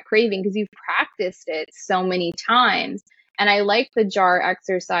or that craving because you've practiced it so many times. And I like the jar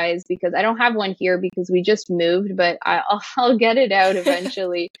exercise because I don't have one here because we just moved, but I'll get it out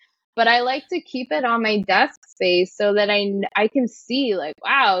eventually. But I like to keep it on my desk space so that I can see like,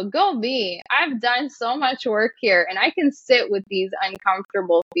 wow, go me. I've done so much work here and I can sit with these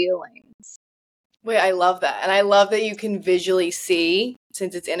uncomfortable feelings. Wait, I love that. And I love that you can visually see,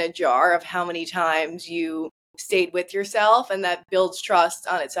 since it's in a jar, of how many times you stayed with yourself, and that builds trust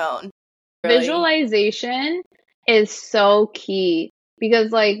on its own. Really. Visualization is so key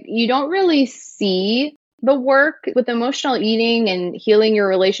because like you don't really see the work with emotional eating and healing your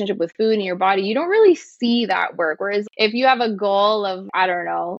relationship with food and your body. You don't really see that work. Whereas if you have a goal of, I don't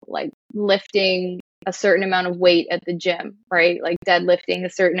know, like lifting a certain amount of weight at the gym, right? Like deadlifting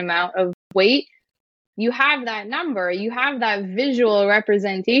a certain amount of weight, you have that number, you have that visual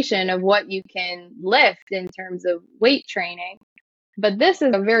representation of what you can lift in terms of weight training. But this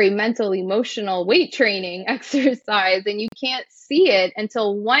is a very mental, emotional weight training exercise, and you can't see it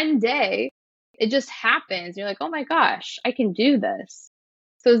until one day it just happens. You're like, oh my gosh, I can do this.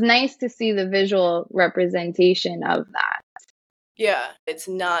 So it's nice to see the visual representation of that. Yeah, it's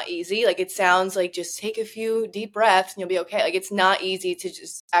not easy. Like, it sounds like just take a few deep breaths and you'll be okay. Like, it's not easy to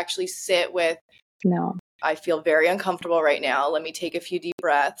just actually sit with, no, I feel very uncomfortable right now. Let me take a few deep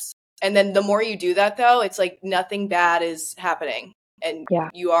breaths. And then the more you do that, though, it's like nothing bad is happening and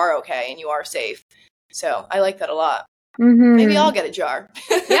you are okay and you are safe. So I like that a lot. Maybe I'll get a jar.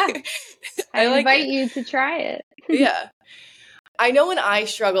 Yeah. I like invite you to try it. Yeah. I know when I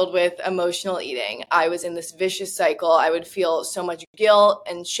struggled with emotional eating, I was in this vicious cycle. I would feel so much guilt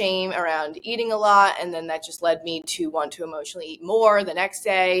and shame around eating a lot, and then that just led me to want to emotionally eat more the next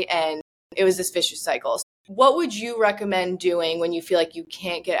day, and it was this vicious cycle. So what would you recommend doing when you feel like you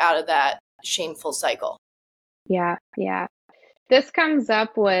can't get out of that shameful cycle? Yeah. This comes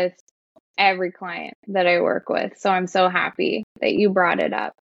up with every client that I work with, so I'm so happy that you brought it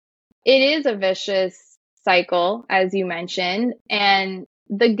up. It is a vicious cycle, as you mentioned, and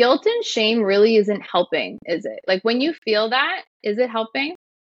the guilt and shame really isn't helping, is it? Like when you feel that, is it helping?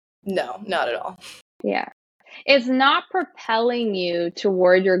 No, not at all. Yeah. It's not propelling you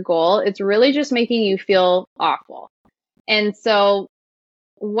toward your goal. It's really just making you feel awful. And so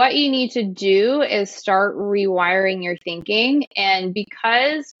what you need to do is start rewiring your thinking. And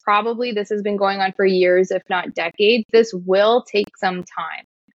because probably this has been going on for years, if not decades, this will take some time.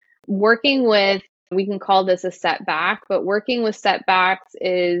 Working with, we can call this a setback, but working with setbacks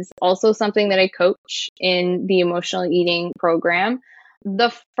is also something that I coach in the emotional eating program.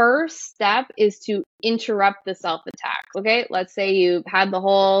 The first step is to interrupt the self attack. Okay. Let's say you had the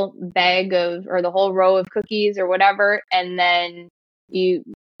whole bag of, or the whole row of cookies or whatever, and then you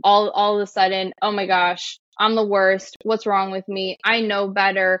all of a sudden, oh my gosh, I'm the worst. What's wrong with me? I know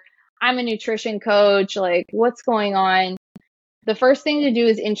better. I'm a nutrition coach. Like, what's going on? The first thing to do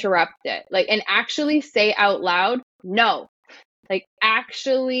is interrupt it, like, and actually say out loud, no. Like,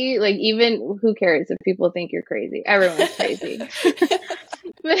 actually, like, even who cares if people think you're crazy? Everyone's crazy.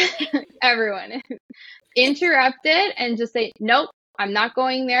 Everyone. Interrupt it and just say, nope, I'm not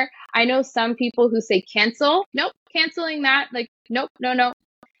going there. I know some people who say cancel. Nope, canceling that. Like, nope, no.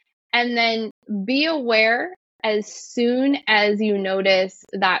 And then be aware as soon as you notice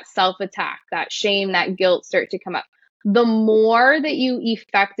that self attack, that shame, that guilt start to come up. The more that you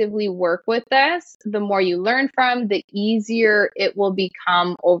effectively work with this, the more you learn from, the easier it will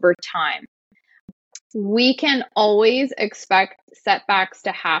become over time. We can always expect setbacks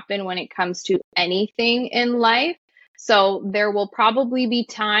to happen when it comes to anything in life. So there will probably be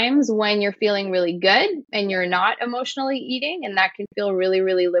times when you're feeling really good and you're not emotionally eating, and that can feel really,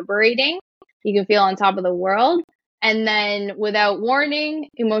 really liberating. You can feel on top of the world. And then without warning,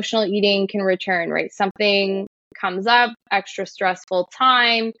 emotional eating can return, right? Something comes up, extra stressful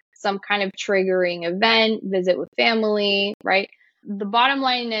time, some kind of triggering event, visit with family, right? The bottom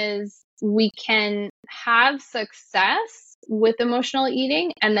line is we can have success with emotional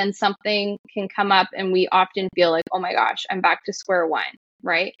eating, and then something can come up and we often feel like, oh my gosh, I'm back to square one,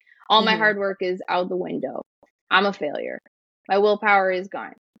 right? All my hard work is out the window. I'm a failure. My willpower is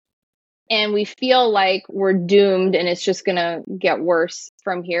gone. And we feel like we're doomed and it's just going to get worse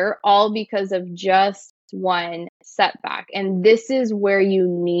from here, all because of just one setback. And this is where you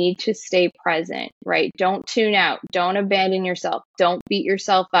need to stay present, right? Don't tune out. Don't abandon yourself. Don't beat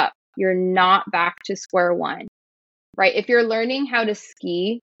yourself up. You're not back to square one, right? If you're learning how to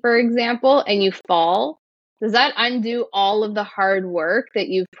ski, for example, and you fall, does that undo all of the hard work that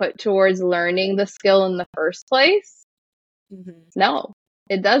you've put towards learning the skill in the first place? No,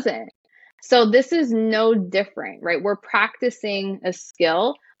 it doesn't. So this is no different, right? We're practicing a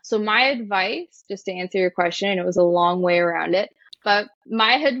skill. So my advice, just to answer your question, and it was a long way around it, but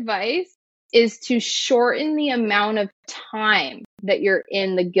my advice is to shorten the amount of time that you're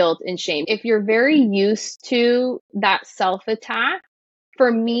in the guilt and shame. If you're very used to that self-attack,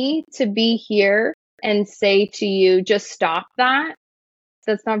 for me to be here and say to you, just stop that,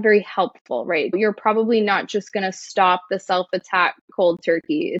 that's not very helpful, right? You're probably not just going to stop the self-attack cold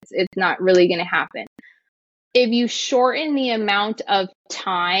turkey. It's not really going to happen. If you shorten the amount of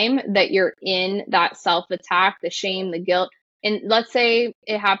time that you're in that self-attack, the shame, the guilt, and let's say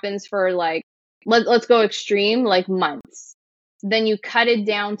it happens for like, let's go extreme, like months. Then you cut it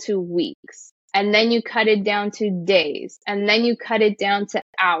down to weeks, and then you cut it down to days, and then you cut it down to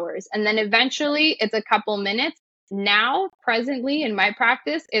hours. And then eventually it's a couple minutes. Now, presently in my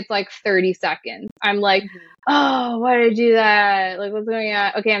practice, it's like 30 seconds. I'm like, oh, why did I do that? Like, what's going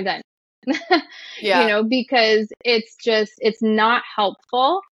on? Okay, I'm done. Yeah. Because it's not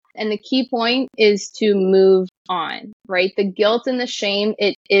helpful. And the key point is to move on, right? The guilt and the shame,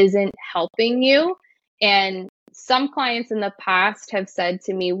 it isn't helping you. And some clients in the past have said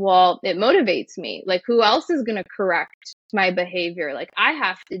to me, well, it motivates me. Like, who else is going to correct my behavior? Like, I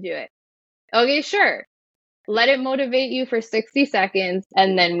have to do it. Okay, sure. Let it motivate you for 60 seconds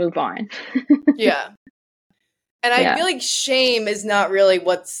and then move on. Yeah. And I Yeah. feel like shame is not really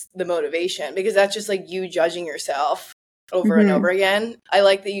what's the motivation, because that's just like you judging yourself over and over again. I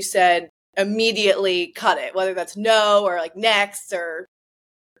like that you said immediately cut it, whether that's no or like next or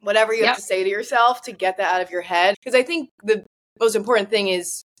whatever you have Yep. to say to yourself to get that out of your head. Because I think the most important thing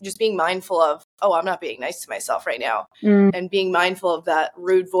is just being mindful of, oh, I'm not being nice to myself right now. And being mindful of that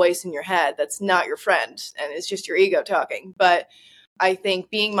rude voice in your head that's not your friend and it's just your ego talking. But I think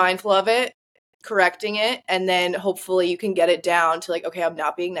being mindful of it, correcting it, and then hopefully you can get it down to like, okay, I'm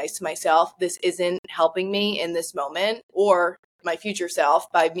not being nice to myself. This isn't helping me in this moment or my future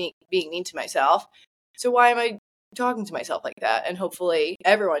self by me being mean to myself. So why am I talking to myself like that? And hopefully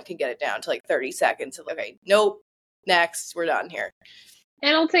everyone can get it down to like 30 seconds of, okay, nope, next, we're done here.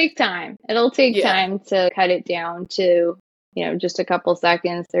 It'll take time. It'll take time to cut it down to, just a couple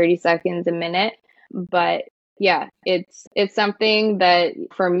seconds, 30 seconds, a minute. But yeah, it's something that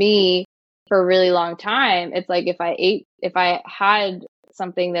for me, for a really long time, it's like if I had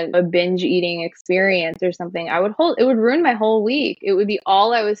something that a binge eating experience or something, it would ruin my whole week. It would be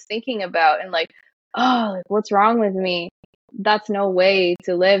all I was thinking about and like, oh, like what's wrong with me? That's no way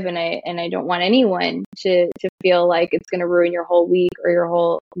to live, and I don't want anyone to feel like it's going to ruin your whole week or your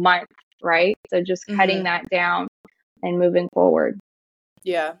whole month, right? So just cutting that down and moving forward.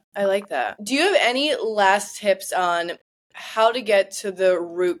 Yeah, I like that. Do you have any last tips on how to get to the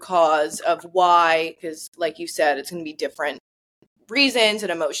root cause of why, because like you said, it's going to be different reasons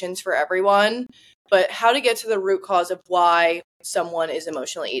and emotions for everyone, but how to get to the root cause of why someone is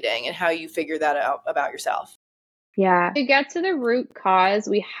emotionally eating and how you figure that out about yourself? Yeah. To get to the root cause,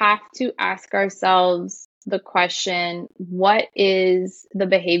 we have to ask ourselves the question, what is the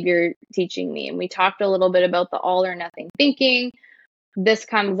behavior teaching me? And we talked a little bit about the all or nothing thinking. This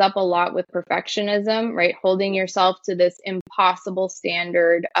comes up a lot with perfectionism, right? Holding yourself to this impossible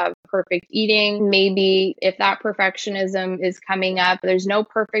standard of perfect eating. Maybe if that perfectionism is coming up, there's no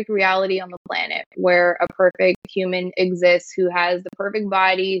perfect reality on the planet where a perfect human exists who has the perfect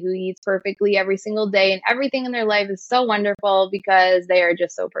body, who eats perfectly every single day, and everything in their life is so wonderful because they are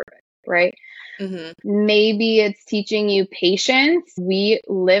just so perfect, right? Maybe it's teaching you patience. We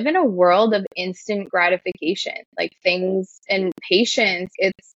live in a world of instant gratification, like things and patience.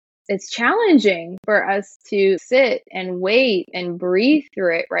 It's challenging for us to sit and wait and breathe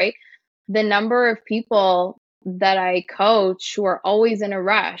through it, right? The number of people that I coach who are always in a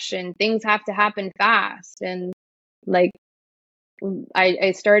rush and things have to happen fast. And like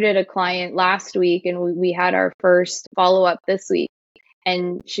I started a client last week and we had our first follow-up this week.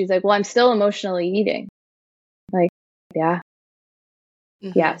 And she's like, well, I'm still emotionally eating. Like, yeah,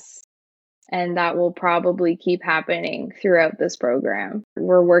 yes. And that will probably keep happening throughout this program.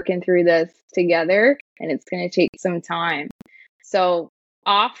 We're working through this together and it's going to take some time. So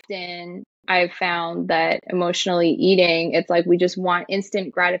often I've found that emotionally eating, it's like we just want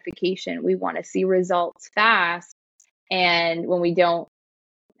instant gratification. We want to see results fast. And when we don't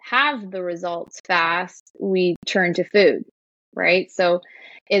have the results fast, we turn to food, right? So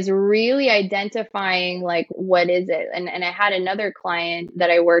is really identifying like what is it? And I had another client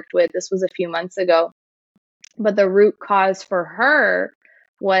that I worked with, this was a few months ago, but the root cause for her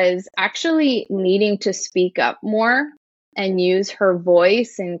was actually needing to speak up more and use her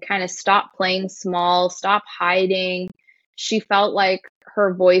voice and kind of stop playing small, stop hiding. She felt like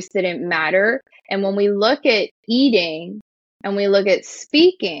her voice didn't matter. And when we look at eating and we look at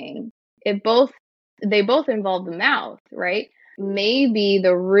speaking, they both involve the mouth, right? Maybe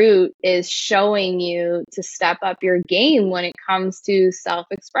the root is showing you to step up your game when it comes to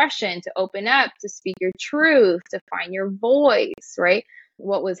self-expression, to open up, to speak your truth, to find your voice, right?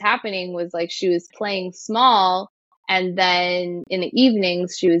 What was happening was like she was playing small, and then in the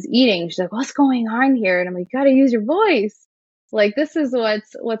evenings she was eating. She's like, what's going on here? And I'm like, you gotta use your voice. Like, this is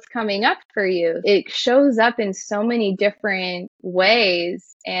what's coming up for you. It shows up in so many different ways,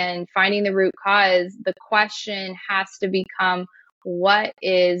 and finding the root cause, the question has to become, what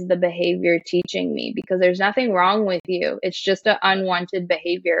is the behavior teaching me? Because there's nothing wrong with you. It's just an unwanted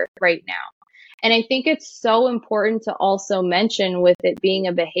behavior right now. And I think it's so important to also mention with it being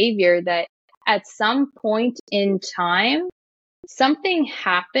a behavior that at some point in time, something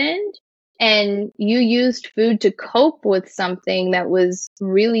happened and you used food to cope with something that was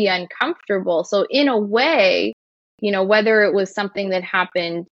really uncomfortable. So in a way, whether it was something that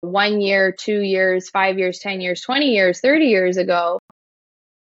happened 1 year, 2 years, 5 years, 10 years, 20 years, 30 years ago,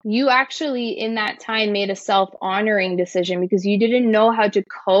 you actually in that time made a self-honoring decision because you didn't know how to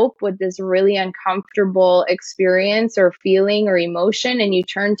cope with this really uncomfortable experience or feeling or emotion, and you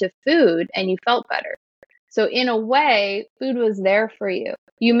turned to food and you felt better. So in a way, food was there for you.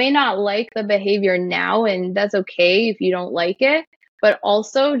 You may not like the behavior now, and that's okay if you don't like it, but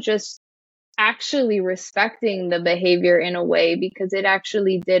also just actually respecting the behavior in a way because it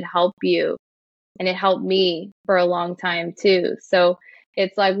actually did help you, and it helped me for a long time too. So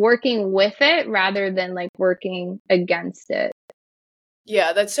it's like working with it rather than like working against it.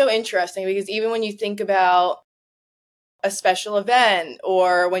 Yeah, that's so interesting because even when you think about a special event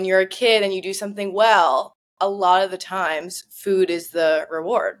or when you're a kid and you do something well, a lot of the times food is the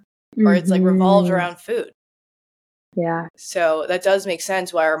reward, or it's like revolved around food. Yeah. So that does make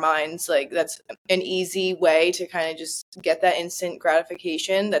sense why our minds, like, that's an easy way to kind of just get that instant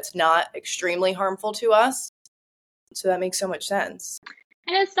gratification that's not extremely harmful to us. So that makes so much sense.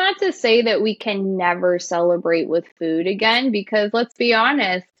 And it's not to say that we can never celebrate with food again, because let's be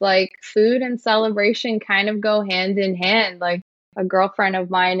honest, like food and celebration kind of go hand in hand. Like a girlfriend of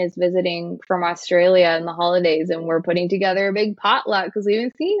mine is visiting from Australia in the holidays, and we're putting together a big potluck because we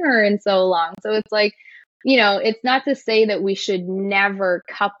haven't seen her in so long. So it's like, it's not to say that we should never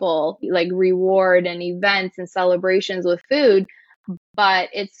couple like reward and events and celebrations with food, but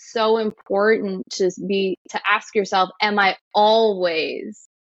it's so important to ask yourself, am I always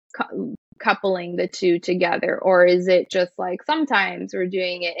coupling the two together, or is it just like sometimes we're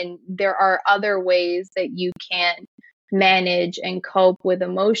doing it and there are other ways that you can manage and cope with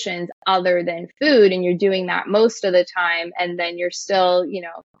emotions other than food, and you're doing that most of the time, and then you're still,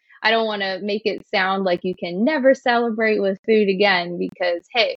 I don't want to make it sound like you can never celebrate with food again, because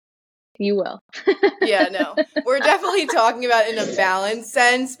hey, you will. Yeah, no. We're definitely talking about in a balanced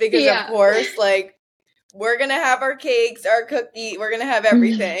sense because, of course, like, we're going to have our cakes, our cookie, we're going to have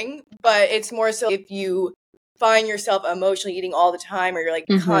everything. But it's more so if you find yourself emotionally eating all the time, or you're like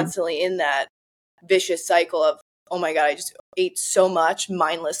constantly in that vicious cycle of, oh my God, I just ate so much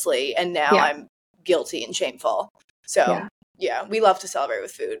mindlessly and now I'm guilty and shameful. So, yeah, we love to celebrate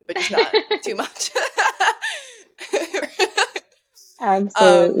with food, but just not too much.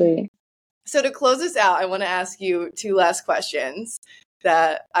 Absolutely. So to close this out, I want to ask you two last questions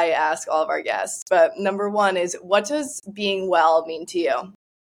that I ask all of our guests. But number one is, what does being well mean to you?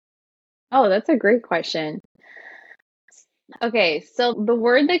 Oh, that's a great question. Okay, so the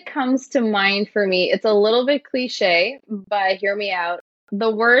word that comes to mind for me, it's a little bit cliche, but hear me out. The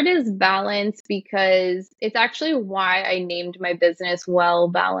word is balance, because it's actually why I named my business Well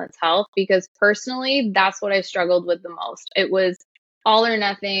Balance Health, because personally, that's what I struggled with the most. It was all or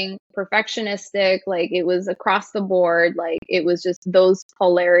nothing, perfectionistic, like it was across the board, like it was just those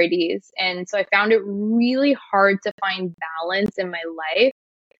polarities. And so I found it really hard to find balance in my life.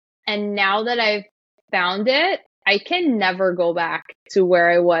 And now that I've found it, I can never go back to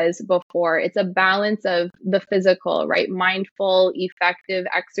where I was before. It's a balance of the physical, right? Mindful, effective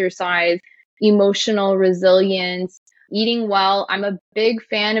exercise, emotional resilience, eating well. I'm a big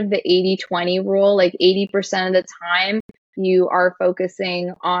fan of the 80-20 rule. Like 80% of the time, you are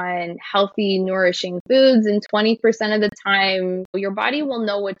focusing on healthy, nourishing foods, and 20% of the time, your body will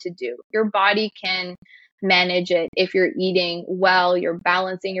know what to do. Your body can manage it. If you're eating well, you're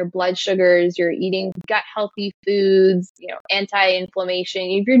balancing your blood sugars, you're eating gut healthy foods, anti-inflammation.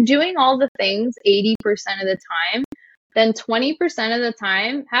 If you're doing all the things 80% of the time, then 20% of the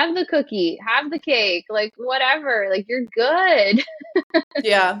time, have the cookie, have the cake, like whatever, like you're good.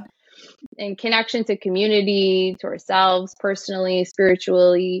 Yeah. And connection to community, to ourselves, personally,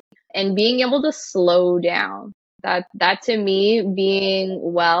 spiritually, and being able to slow down. That to me, being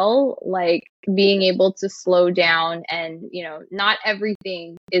well, like being able to slow down, and not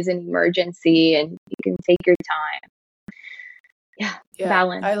everything is an emergency, and you can take your time. Yeah,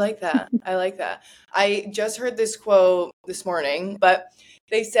 balance. I like that. I just heard this quote this morning, but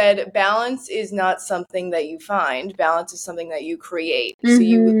they said balance is not something that you find. Balance is something that you create. So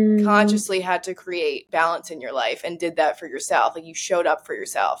you consciously had to create balance in your life and did that for yourself. Like, you showed up for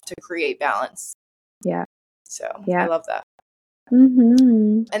yourself to create balance. Yeah. So I love that.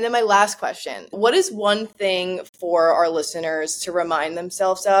 And then my last question, what is one thing for our listeners to remind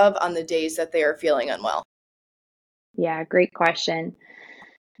themselves of on the days that they are feeling unwell? Yeah, great question.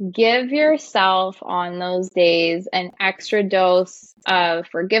 Give yourself on those days an extra dose of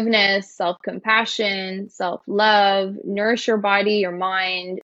forgiveness, self-compassion, self-love. Nourish your body, your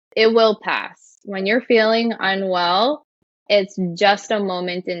mind. It will pass. When you're feeling unwell, it's just a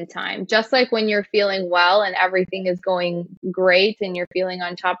moment in time. Just like when you're feeling well and everything is going great and you're feeling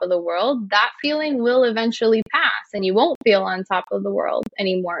on top of the world, that feeling will eventually pass and you won't feel on top of the world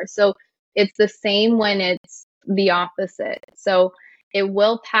anymore. So it's the same when it's the opposite. So it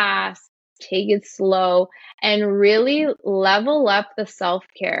will pass. Take it slow and really level up the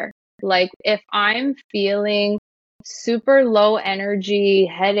self-care. Like if I'm feeling super low energy,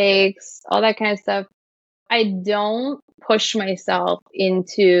 headaches, all that kind of stuff, I don't push myself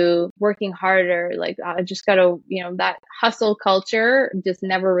into working harder. Like I just gotta, that hustle culture just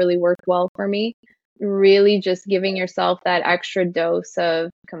never really worked well for me. Really just giving yourself that extra dose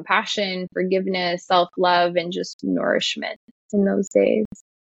of compassion, forgiveness, self-love, and just nourishment. in those days.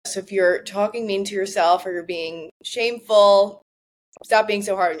 So if you're talking mean to yourself or you're being shameful, stop being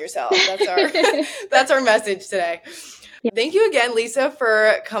so hard on yourself. That's our message today. Yeah. Thank you again, Lisa,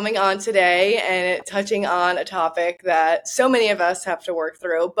 for coming on today and touching on a topic that so many of us have to work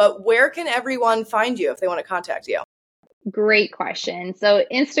through. But where can everyone find you if they want to contact you? Great question. So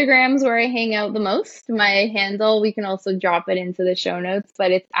Instagram's where I hang out the most. My handle, we can also drop it into the show notes, but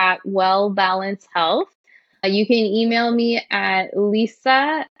it's at Well Balance Health. You can email me at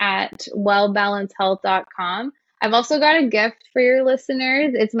lisa@wellbalancehealth.com. I've also got a gift for your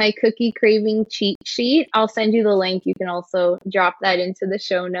listeners. It's my cookie craving cheat sheet. I'll send you the link. You can also drop that into the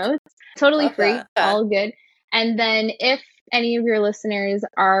show notes. Totally free, all good. And then if any of your listeners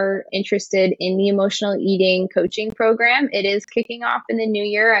are interested in the emotional eating coaching program, it is kicking off in the new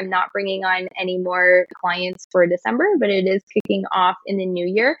year. I'm not bringing on any more clients for December, but it is kicking off in the new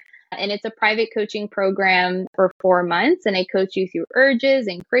year. And it's a private coaching program for 4 months. And I coach you through urges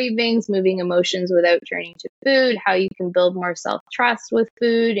and cravings, moving emotions without turning to food, how you can build more self-trust with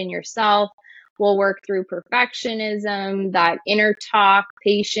food and yourself. We'll work through perfectionism, that inner talk,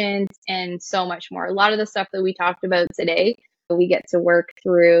 patience, and so much more. A lot of the stuff that we talked about today, we get to work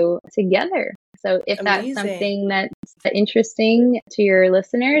through together. So if that's something that's interesting to your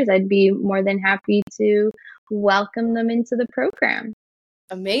listeners, I'd be more than happy to welcome them into the program.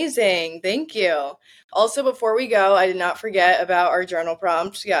 Amazing. Thank you. Also, before we go, I did not forget about our journal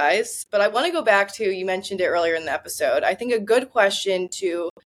prompt, guys, but I want to go back to, you mentioned it earlier in the episode. I think a good question to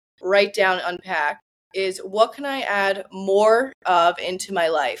write down, unpack is, what can I add more of into my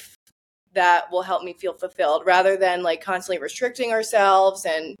life that will help me feel fulfilled, rather than like constantly restricting ourselves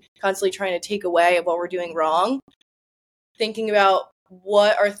and constantly trying to take away of what we're doing wrong. Thinking about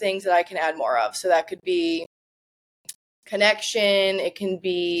what are things that I can add more of. So that could be connection, it can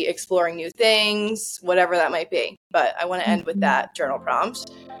be exploring new things, whatever that might be. But I want to end with that journal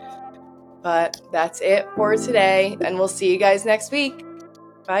prompt. But that's it for today, and we'll see you guys next week.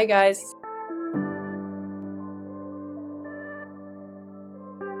 Bye, guys.